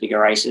rides in those bigger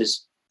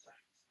races.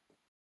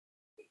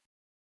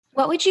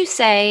 What would you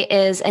say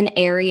is an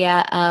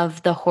area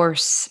of the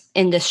horse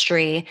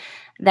industry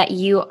that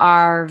you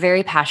are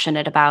very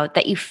passionate about,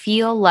 that you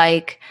feel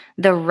like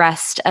the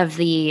rest of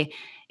the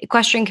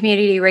equestrian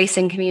community,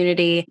 racing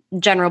community,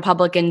 general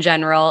public in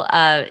general,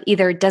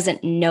 either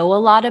doesn't know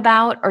a lot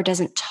about or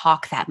doesn't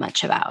talk that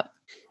much about?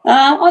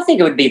 I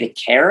think it would be the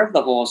care of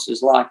the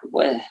horses. Like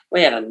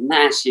we have a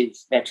massive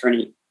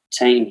veterinary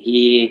team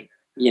here.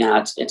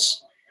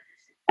 It's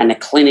and the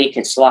clinic,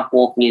 it's like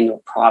walking into a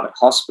private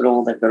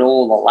hospital. They've got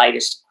all the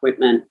latest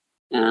equipment,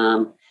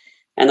 and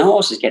the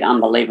horses get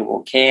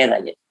unbelievable care.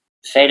 They get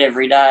fed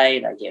every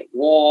day. They get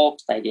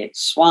walked. They get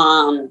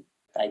swum.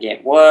 They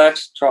get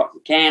worked, trot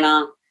and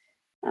canter,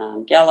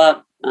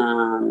 gallop.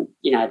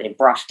 They're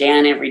brushed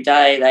down every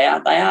day. They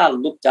are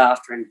looked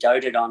after and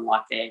doted on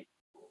like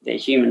they're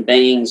human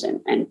beings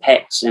and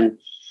pets. And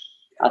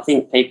I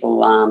think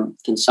people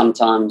can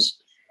sometimes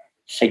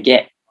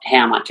forget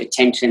how much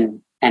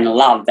attention and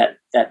love that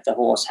the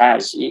horse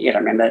has. You got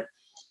to remember,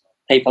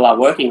 people are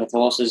working with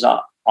horses,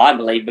 I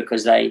believe,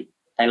 because they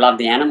love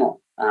the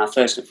animal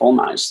first and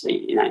foremost.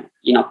 You're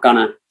not going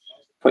to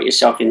put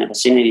yourself in the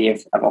vicinity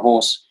of a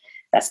horse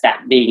that's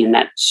that big and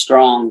that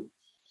strong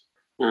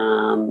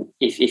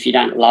if you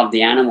don't love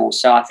the animal.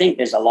 So I think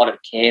there's a lot of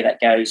care that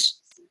goes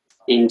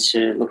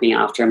into looking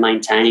after and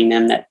maintaining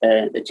them that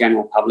the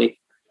general public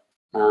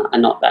are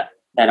not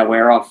that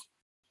aware of.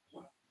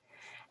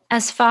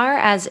 As far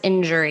as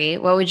injury,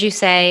 what would you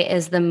say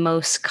is the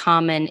most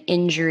common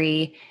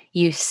injury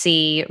you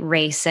see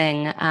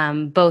racing,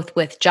 both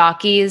with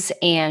jockeys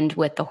and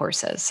with the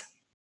horses?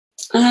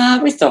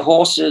 With the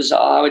horses,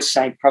 I would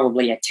say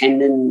probably a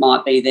tendon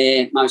might be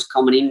their most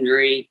common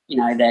injury.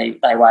 They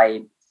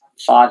weigh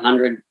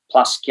 500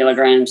 plus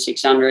kilograms,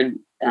 600,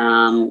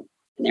 and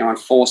they're on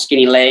four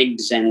skinny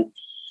legs and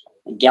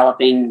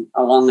galloping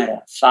along at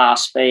a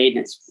fast speed.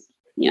 And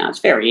it's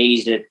very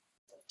easy to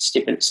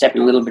step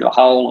in a little bit of a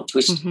hole or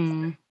twist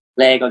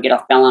leg or get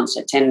off balance.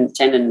 So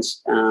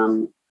tendons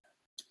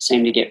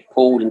seem to get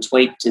pulled and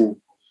tweaked and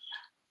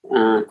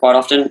quite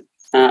often.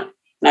 And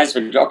as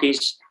for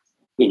jockeys,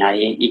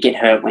 you get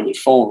hurt when you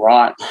fall,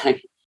 right? The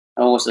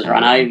horses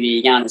run over you,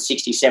 you're going to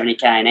 60, 70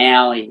 k an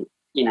hour.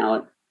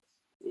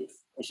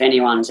 If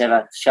anyone's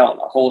ever felt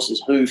a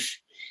horse's hoof,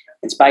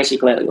 it's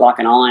basically like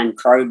an iron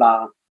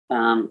crowbar,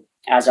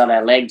 as are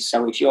their legs.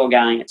 So if you're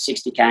going at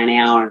 60 k an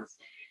hour and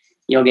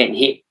you're getting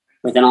hit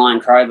with an iron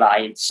crowbar,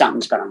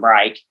 something's going to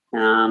break.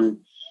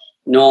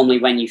 Normally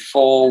when you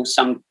fall,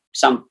 some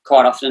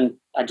quite often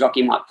a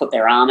jockey might put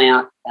their arm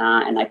out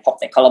and they pop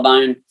their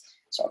collarbone.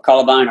 So a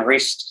collarbone, a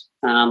wrist,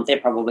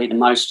 they're probably the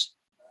most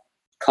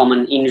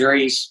common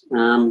injuries.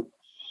 They're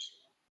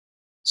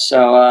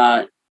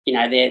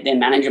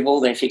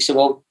manageable, they're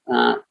fixable,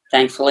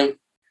 thankfully.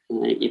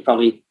 You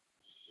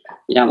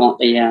don't want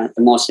the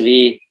more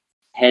severe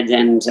head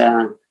and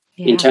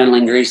internal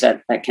injuries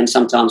that can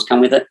sometimes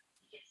come with it.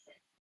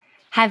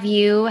 Have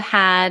you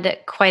had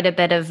quite a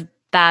bit of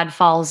bad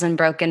falls and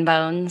broken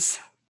bones?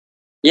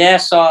 Yeah,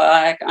 so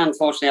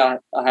unfortunately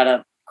I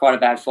had quite a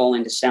bad fall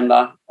in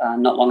December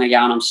not long ago,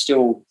 and I'm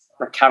still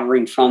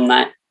recovering from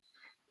that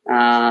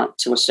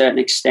to a certain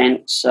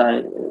extent.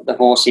 So the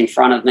horse in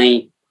front of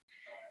me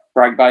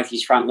broke both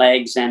his front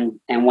legs and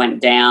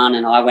went down,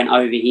 and I went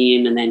over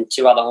him, and then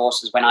two other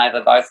horses went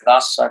over both of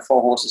us. So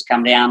four horses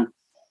come down.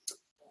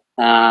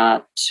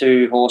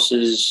 Two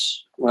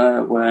horses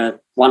were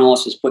one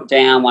horse was put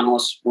down, one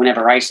horse will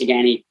never race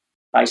again. He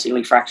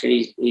basically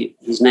fractured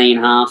his knee in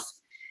half.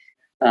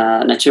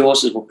 No, two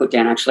horses were put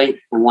down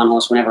actually, and one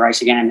horse will never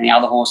race again, and the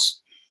other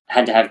horse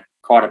had to have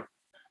quite a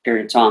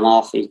period of time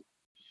off. He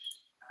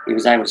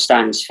was able to stay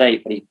on his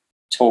feet, but he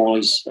tore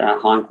his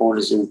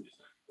hindquarters and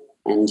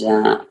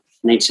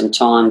needs some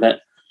time.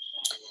 But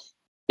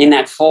in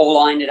that fall,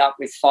 I ended up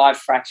with 5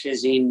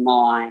 fractures in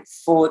my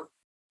foot,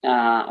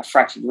 a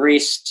fractured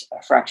wrist,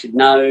 a fractured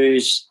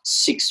nose,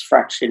 6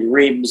 fractured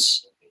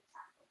ribs,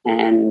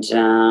 and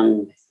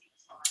a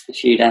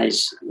few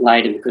days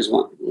later, because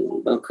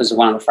of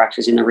one of the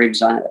fractures in the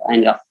ribs, I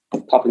ended up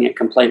popping it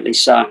completely.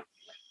 So,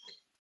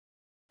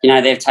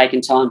 they've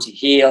taken time to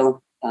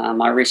heal.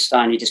 My wrist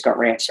only just got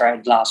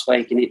re-x-rayed last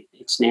week, and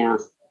it's now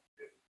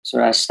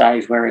sort of a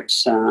stage where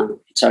it's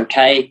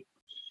okay.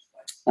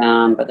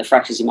 But the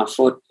fractures in my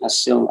foot are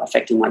still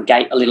affecting my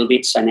gait a little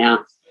bit. So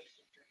now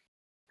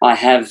I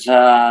have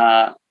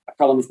a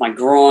problem with my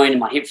groin and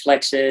my hip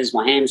flexors,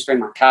 my hamstring,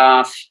 my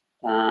calf,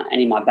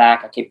 and in my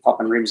back. I keep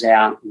popping ribs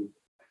out,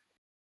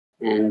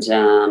 and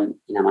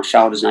my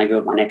shoulder's no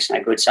good, my neck's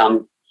no good.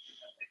 So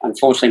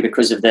unfortunately,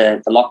 because of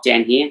the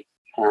lockdown here,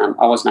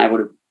 I wasn't able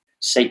to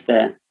seek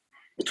the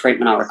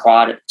treatment I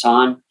required at the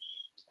time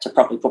to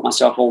properly put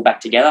myself all back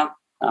together.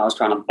 I was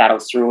trying to battle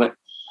through it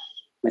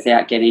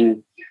without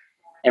getting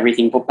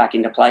everything put back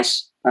into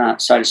place,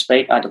 so to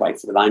speak. I had to wait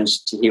for the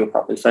bones to heal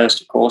properly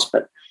first, of course,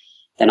 but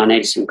then I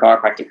needed some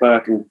chiropractic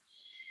work and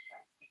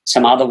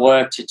some other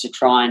work to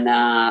try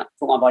and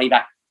put my body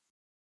back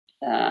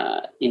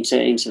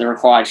into the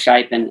required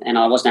shape, and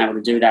I wasn't able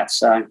to do that.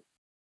 So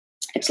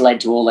it's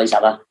led to all these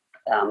other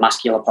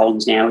muscular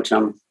problems now, which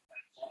I'm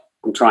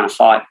trying to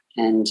fight,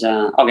 and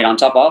I'll get on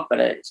top of, but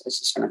it's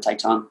just going to take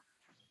time.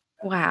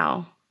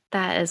 Wow.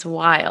 That is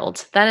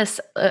wild. That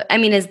is,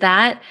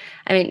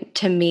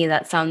 to me,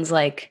 that sounds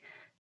like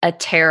a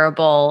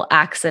terrible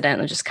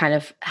accident, just kind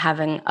of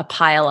having a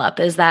pile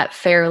up. Is that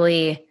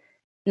fairly,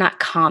 not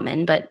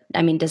common, but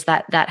does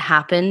that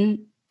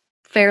happen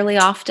fairly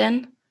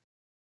often?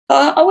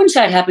 I wouldn't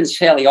say it happens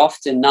fairly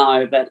often,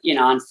 no, but,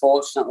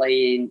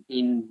 unfortunately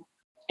in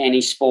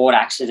any sport,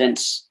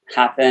 accidents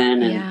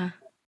happen, and,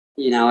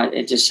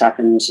 it just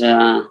happens.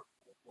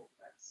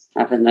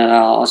 Happened that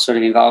I was sort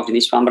of involved in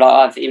this one,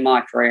 but in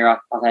my career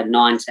I've had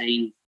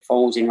 19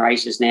 falls in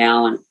races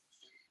now, and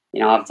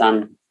I've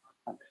done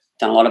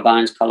a lot of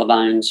bones,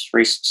 collarbones,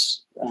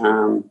 wrists,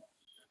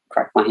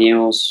 cracked my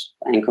heels,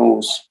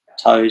 ankles,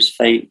 toes,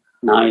 feet,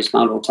 nose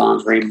multiple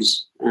times,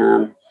 ribs.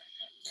 I've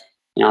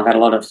had a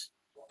lot of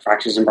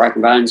fractures and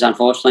broken bones,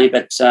 unfortunately,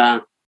 but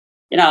I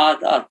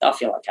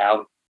feel okay.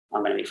 I'm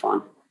going to be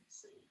fine.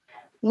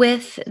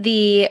 With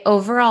the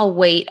overall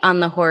weight on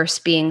the horse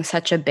being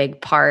such a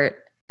big part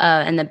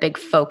and the big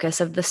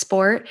focus of the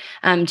sport,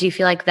 do you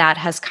feel like that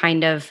has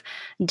kind of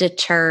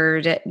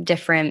deterred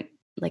different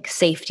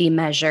safety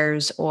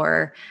measures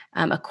or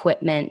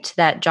equipment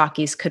that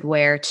jockeys could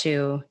wear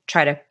to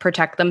try to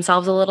protect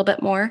themselves a little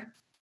bit more?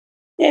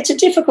 Yeah, it's a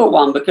difficult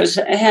one because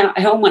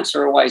helmets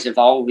are always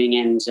evolving,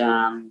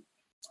 and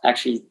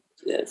actually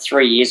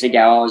 3 years ago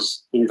I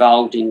was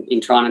involved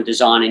in trying to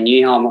design a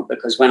new helmet,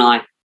 because when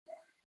I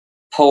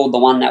pulled the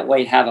one that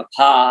we have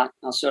apart,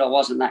 I sort of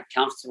wasn't that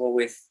comfortable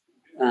with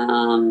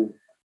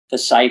the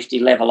safety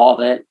level of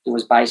it. It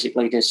was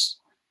basically just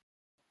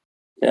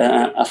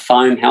a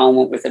foam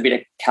helmet with a bit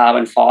of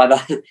carbon fibre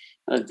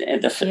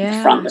at the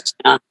front of the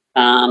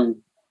center,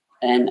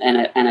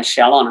 and a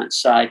shell on it.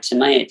 So to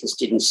me, it just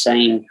didn't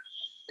seem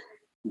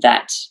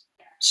that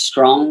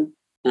strong.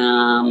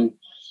 And,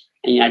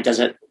 does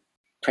it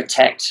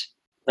protect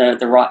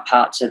the right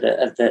parts of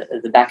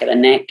the back of the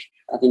neck?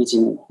 I think it's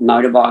in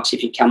motorbikes.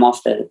 If you come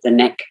off, the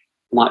neck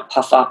might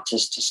puff up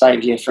just to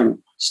save you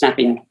from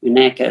snapping your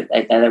neck.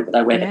 They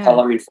wear the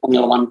collar in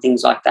Formula One,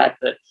 things like that.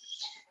 But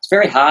it's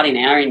very hard in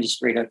our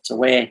industry to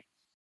wear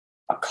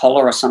a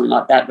collar or something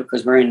like that,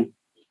 because we're in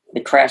the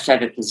crouched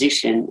over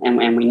position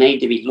and we need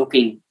to be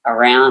looking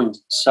around.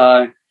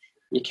 So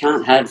you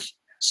can't have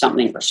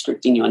something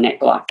restricting your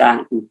neck like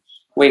that. And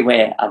we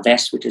wear a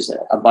vest, which is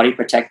a body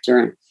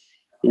protector.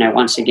 And,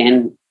 once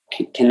again,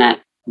 can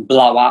that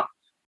blow up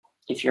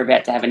if you're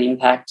about to have an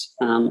impact,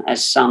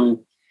 as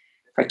some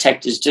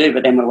protectors do,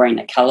 but then we're wearing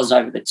the colours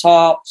over the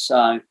top,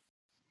 so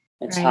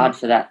it's hard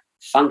for that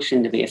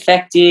function to be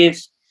effective.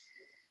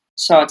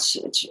 So it's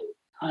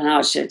I don't know,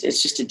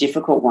 it's just a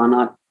difficult one.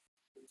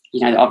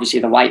 Obviously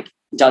the weight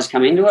does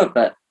come into it,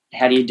 but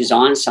how do you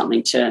design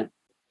something to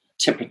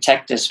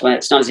protect us when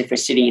it's not as if we're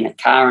sitting in a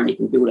car and you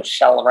can build a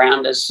shell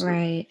around us?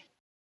 Right.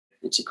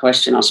 It's a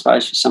question, I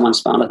suppose, for someone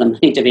smarter than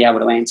me to be able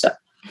to answer.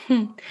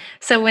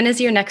 So when is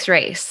your next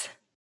race?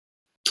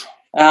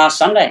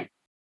 Sunday.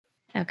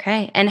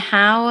 Okay. And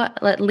how,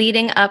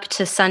 leading up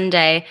to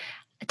Sunday,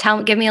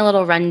 give me a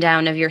little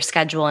rundown of your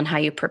schedule and how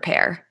you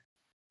prepare.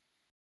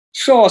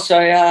 Sure. So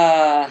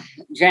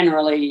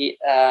generally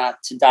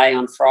today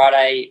on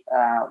Friday,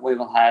 we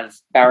will have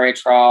barrier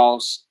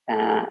trials,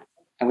 and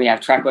we have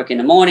track work in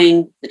the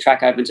morning. The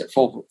track opens at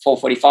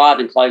 4:45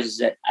 and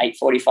closes at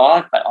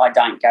 8:45, but I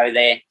don't go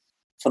there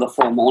for the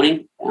full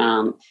morning.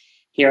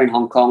 Here in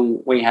Hong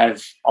Kong, we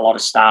have a lot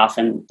of staff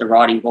and the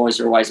riding boys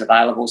are always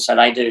available, so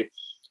they do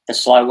the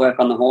slow work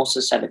on the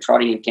horses, so the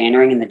trotting and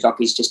cantering, and the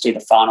jockeys just do the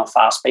final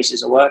fast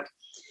pieces of work.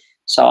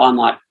 So I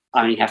might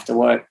only have to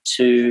work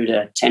 2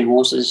 to 10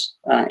 horses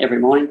every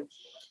morning.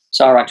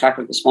 So I ride track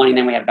work this morning,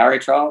 then we have barrier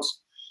trials.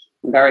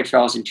 And barrier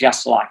trials are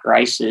just like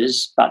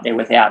races, but they're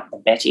without the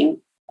betting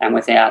and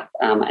without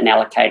an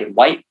allocated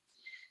weight.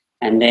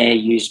 And they're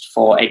used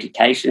for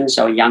education,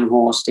 so a young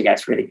horse to go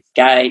through the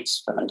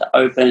gates, for them to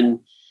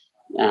open,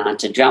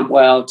 to jump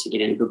well, to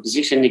get in a good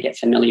position, to get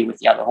familiar with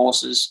the other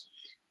horses.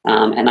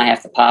 And they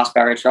have to pass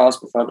barrier trials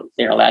before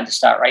they're allowed to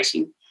start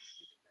racing.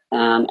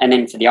 And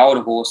then for the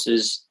older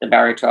horses, the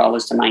barrier trial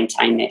is to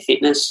maintain their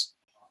fitness.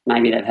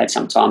 Maybe they've had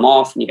some time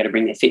off and you've got to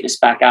bring their fitness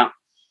back up,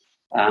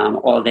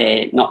 or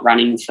they're not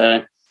running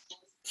for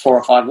 4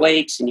 or 5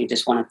 weeks and you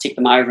just want to tick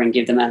them over and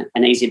give them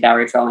an easy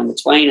barrier trial in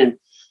between. And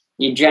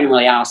you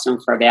generally ask them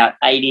for about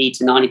 80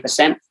 to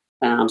 90%.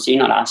 So you're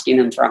not asking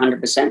them for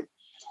 100%.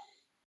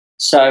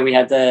 So we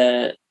had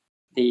the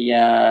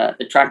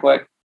track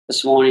work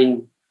this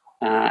morning,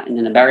 and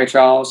then the barrier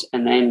trials,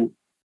 and then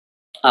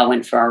I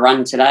went for a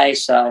run today.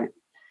 So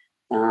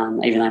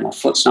even though my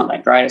foot's not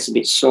that great, it's a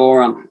bit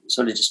sore. I'm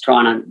sort of just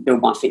trying to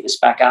build my fitness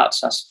back up.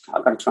 So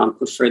I've got to try and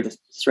push through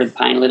the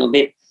pain a little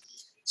bit.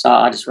 So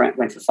I just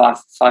went for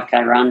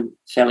 5K run,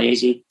 fairly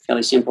easy,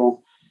 fairly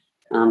simple.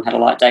 Had a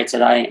light day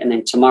today, and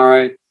then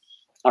tomorrow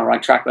I'll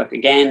ride track work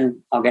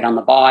again. I'll get on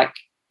the bike,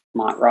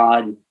 might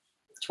ride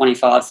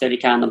 25,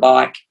 30K on the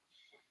bike,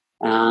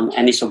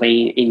 and this will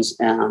be in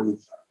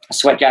a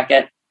sweat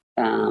jacket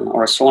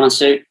or a sauna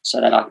suit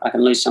so that I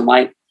can lose some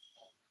weight.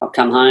 I'll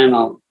come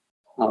home,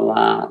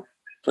 I'll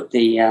put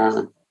the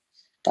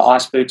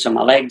ice boots on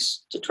my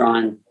legs to try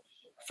and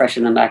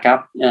freshen them back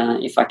up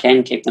if I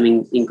can, keep them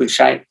in good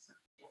shape.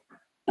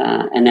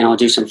 And then I'll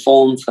do some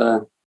form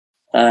for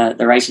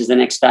the races the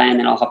next day, and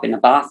then I'll hop in the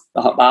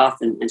hot bath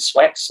and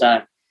sweat.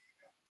 So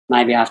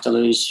maybe I have to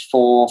lose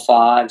 4,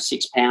 5,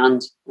 6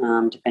 pounds,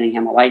 depending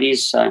how my weight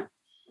is. So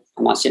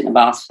I might sit in the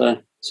bath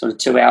for sort of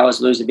 2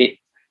 hours, lose a bit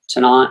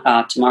tomorrow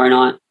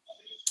night.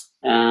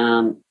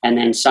 And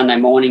then Sunday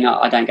morning,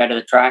 I don't go to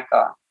the track.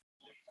 I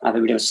have a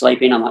bit of a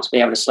sleep in. I might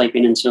be able to sleep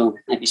in until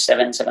maybe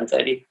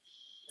 7:30.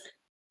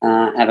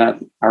 Have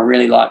a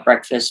really light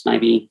breakfast,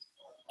 maybe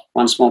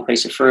one small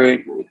piece of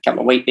fruit, a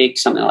couple of Wheat Bix,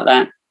 something like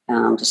that.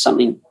 Just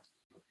something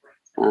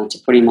to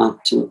put in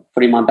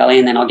my belly,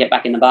 and then I'll get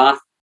back in the bath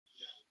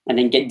and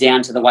then get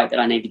down to the weight that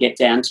I need to get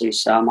down to.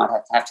 So I might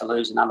have to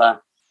lose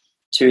another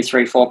 2,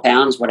 3, 4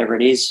 pounds, whatever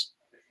it is,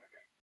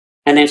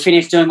 and then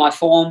finish doing my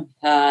form,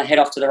 head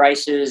off to the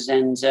races,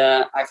 and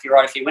hopefully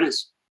ride a few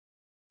winners.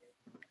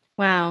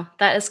 Wow,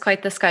 that is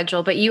quite the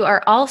schedule. But you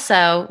are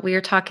also, we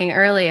were talking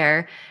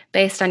earlier,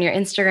 based on your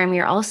Instagram,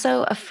 you're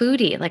also a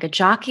foodie, like a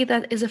jockey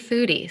that is a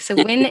foodie. So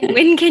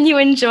when can you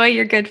enjoy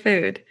your good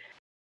food?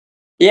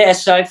 Yeah,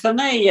 so for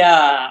me,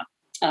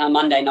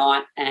 Monday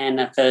night and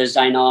a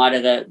Thursday night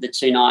are the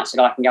 2 nights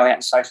that I can go out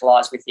and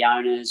socialise with the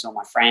owners or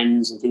my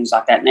friends and things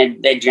like that.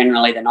 And they're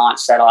generally the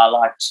nights that I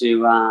like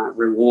to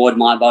reward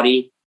my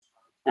body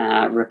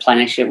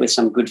replenish it with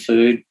some good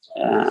food.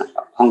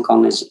 Hong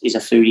Kong is a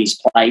foodie's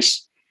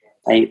place.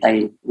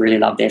 They really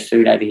love their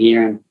food over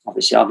here, and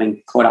obviously I've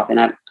been caught up in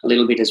that a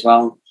little bit as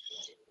well.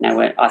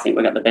 I think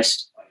we've got the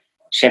best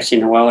chefs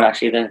in the world,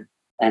 actually.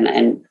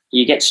 And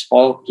you get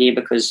spoiled here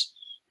because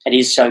it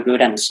is so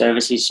good and the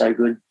service is so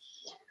good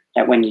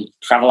that when you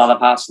travel other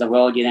parts of the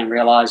world, you then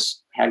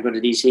realise how good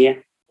it is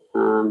here.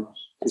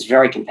 It's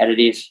very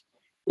competitive.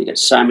 You get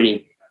so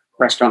many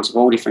restaurants of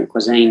all different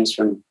cuisines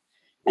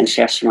and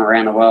chefs from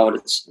around the world.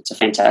 It's a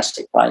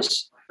fantastic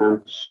place.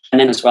 And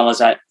then as well as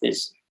that,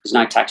 there's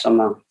no tax on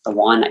the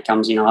wine that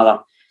comes in either.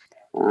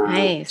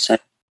 Nice. So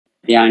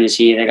the owners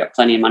here, they've got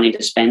plenty of money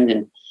to spend,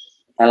 and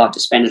they like to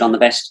spend it on the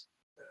best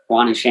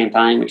wine and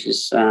champagne, which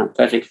is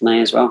perfect for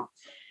me as well.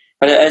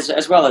 But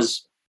as well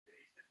as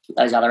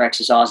those other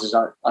exercises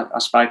I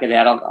spoke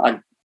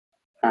about,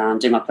 I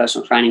do my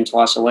personal training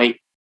twice a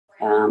week.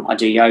 I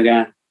do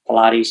yoga,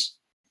 Pilates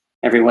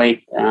every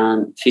week,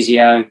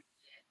 physio.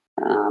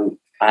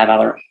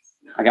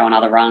 I go on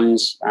other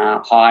runs,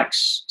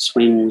 hikes,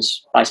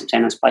 swims, play some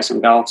tennis, play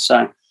some golf.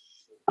 So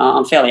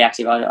I'm fairly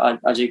active. I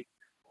do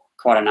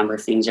quite a number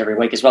of things every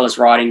week, as well as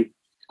riding.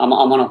 I'm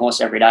on a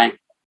horse every day.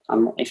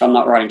 If I'm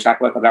not riding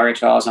track work or barrier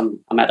trials, I'm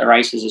at the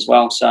races as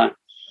well. So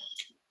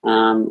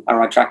I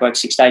ride track work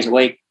 6 days a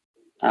week.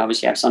 I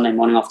obviously have Sunday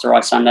morning off to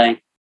ride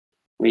Sunday.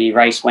 We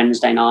race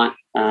Wednesday night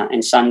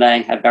and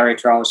Sunday, have barrier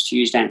trials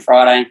Tuesday and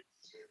Friday.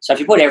 So if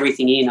you put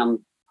everything in,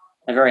 I'm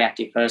a very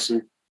active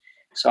person.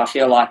 So I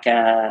feel like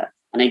I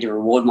need to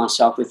reward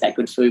myself with that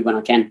good food when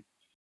I can.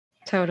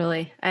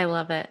 Totally. I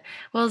love it.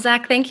 Well,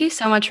 Zac, thank you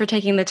so much for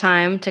taking the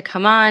time to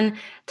come on,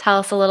 tell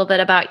us a little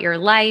bit about your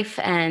life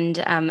and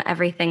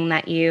everything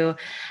that you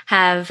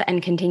have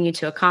and continue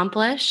to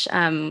accomplish.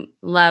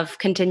 Love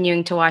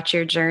continuing to watch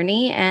your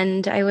journey,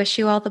 and I wish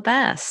you all the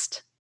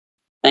best.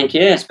 Thank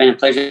you. It's been a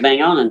pleasure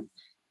being on, and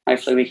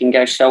hopefully we can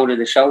go shoulder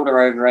to shoulder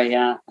over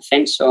a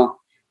fence or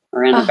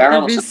around a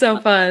barrel. That'd be so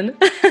fun.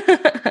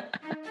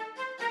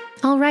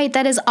 All right,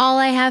 that is all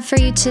I have for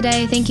you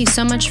today. Thank you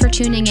so much for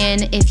tuning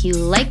in. If you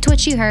liked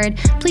what you heard,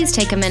 please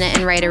take a minute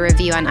and write a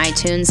review on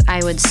iTunes.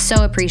 I would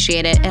so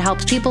appreciate it. It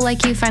helps people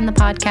like you find the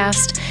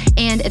podcast,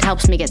 and it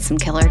helps me get some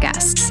killer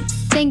guests.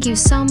 Thank you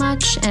so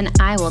much, and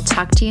I will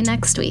talk to you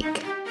next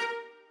week.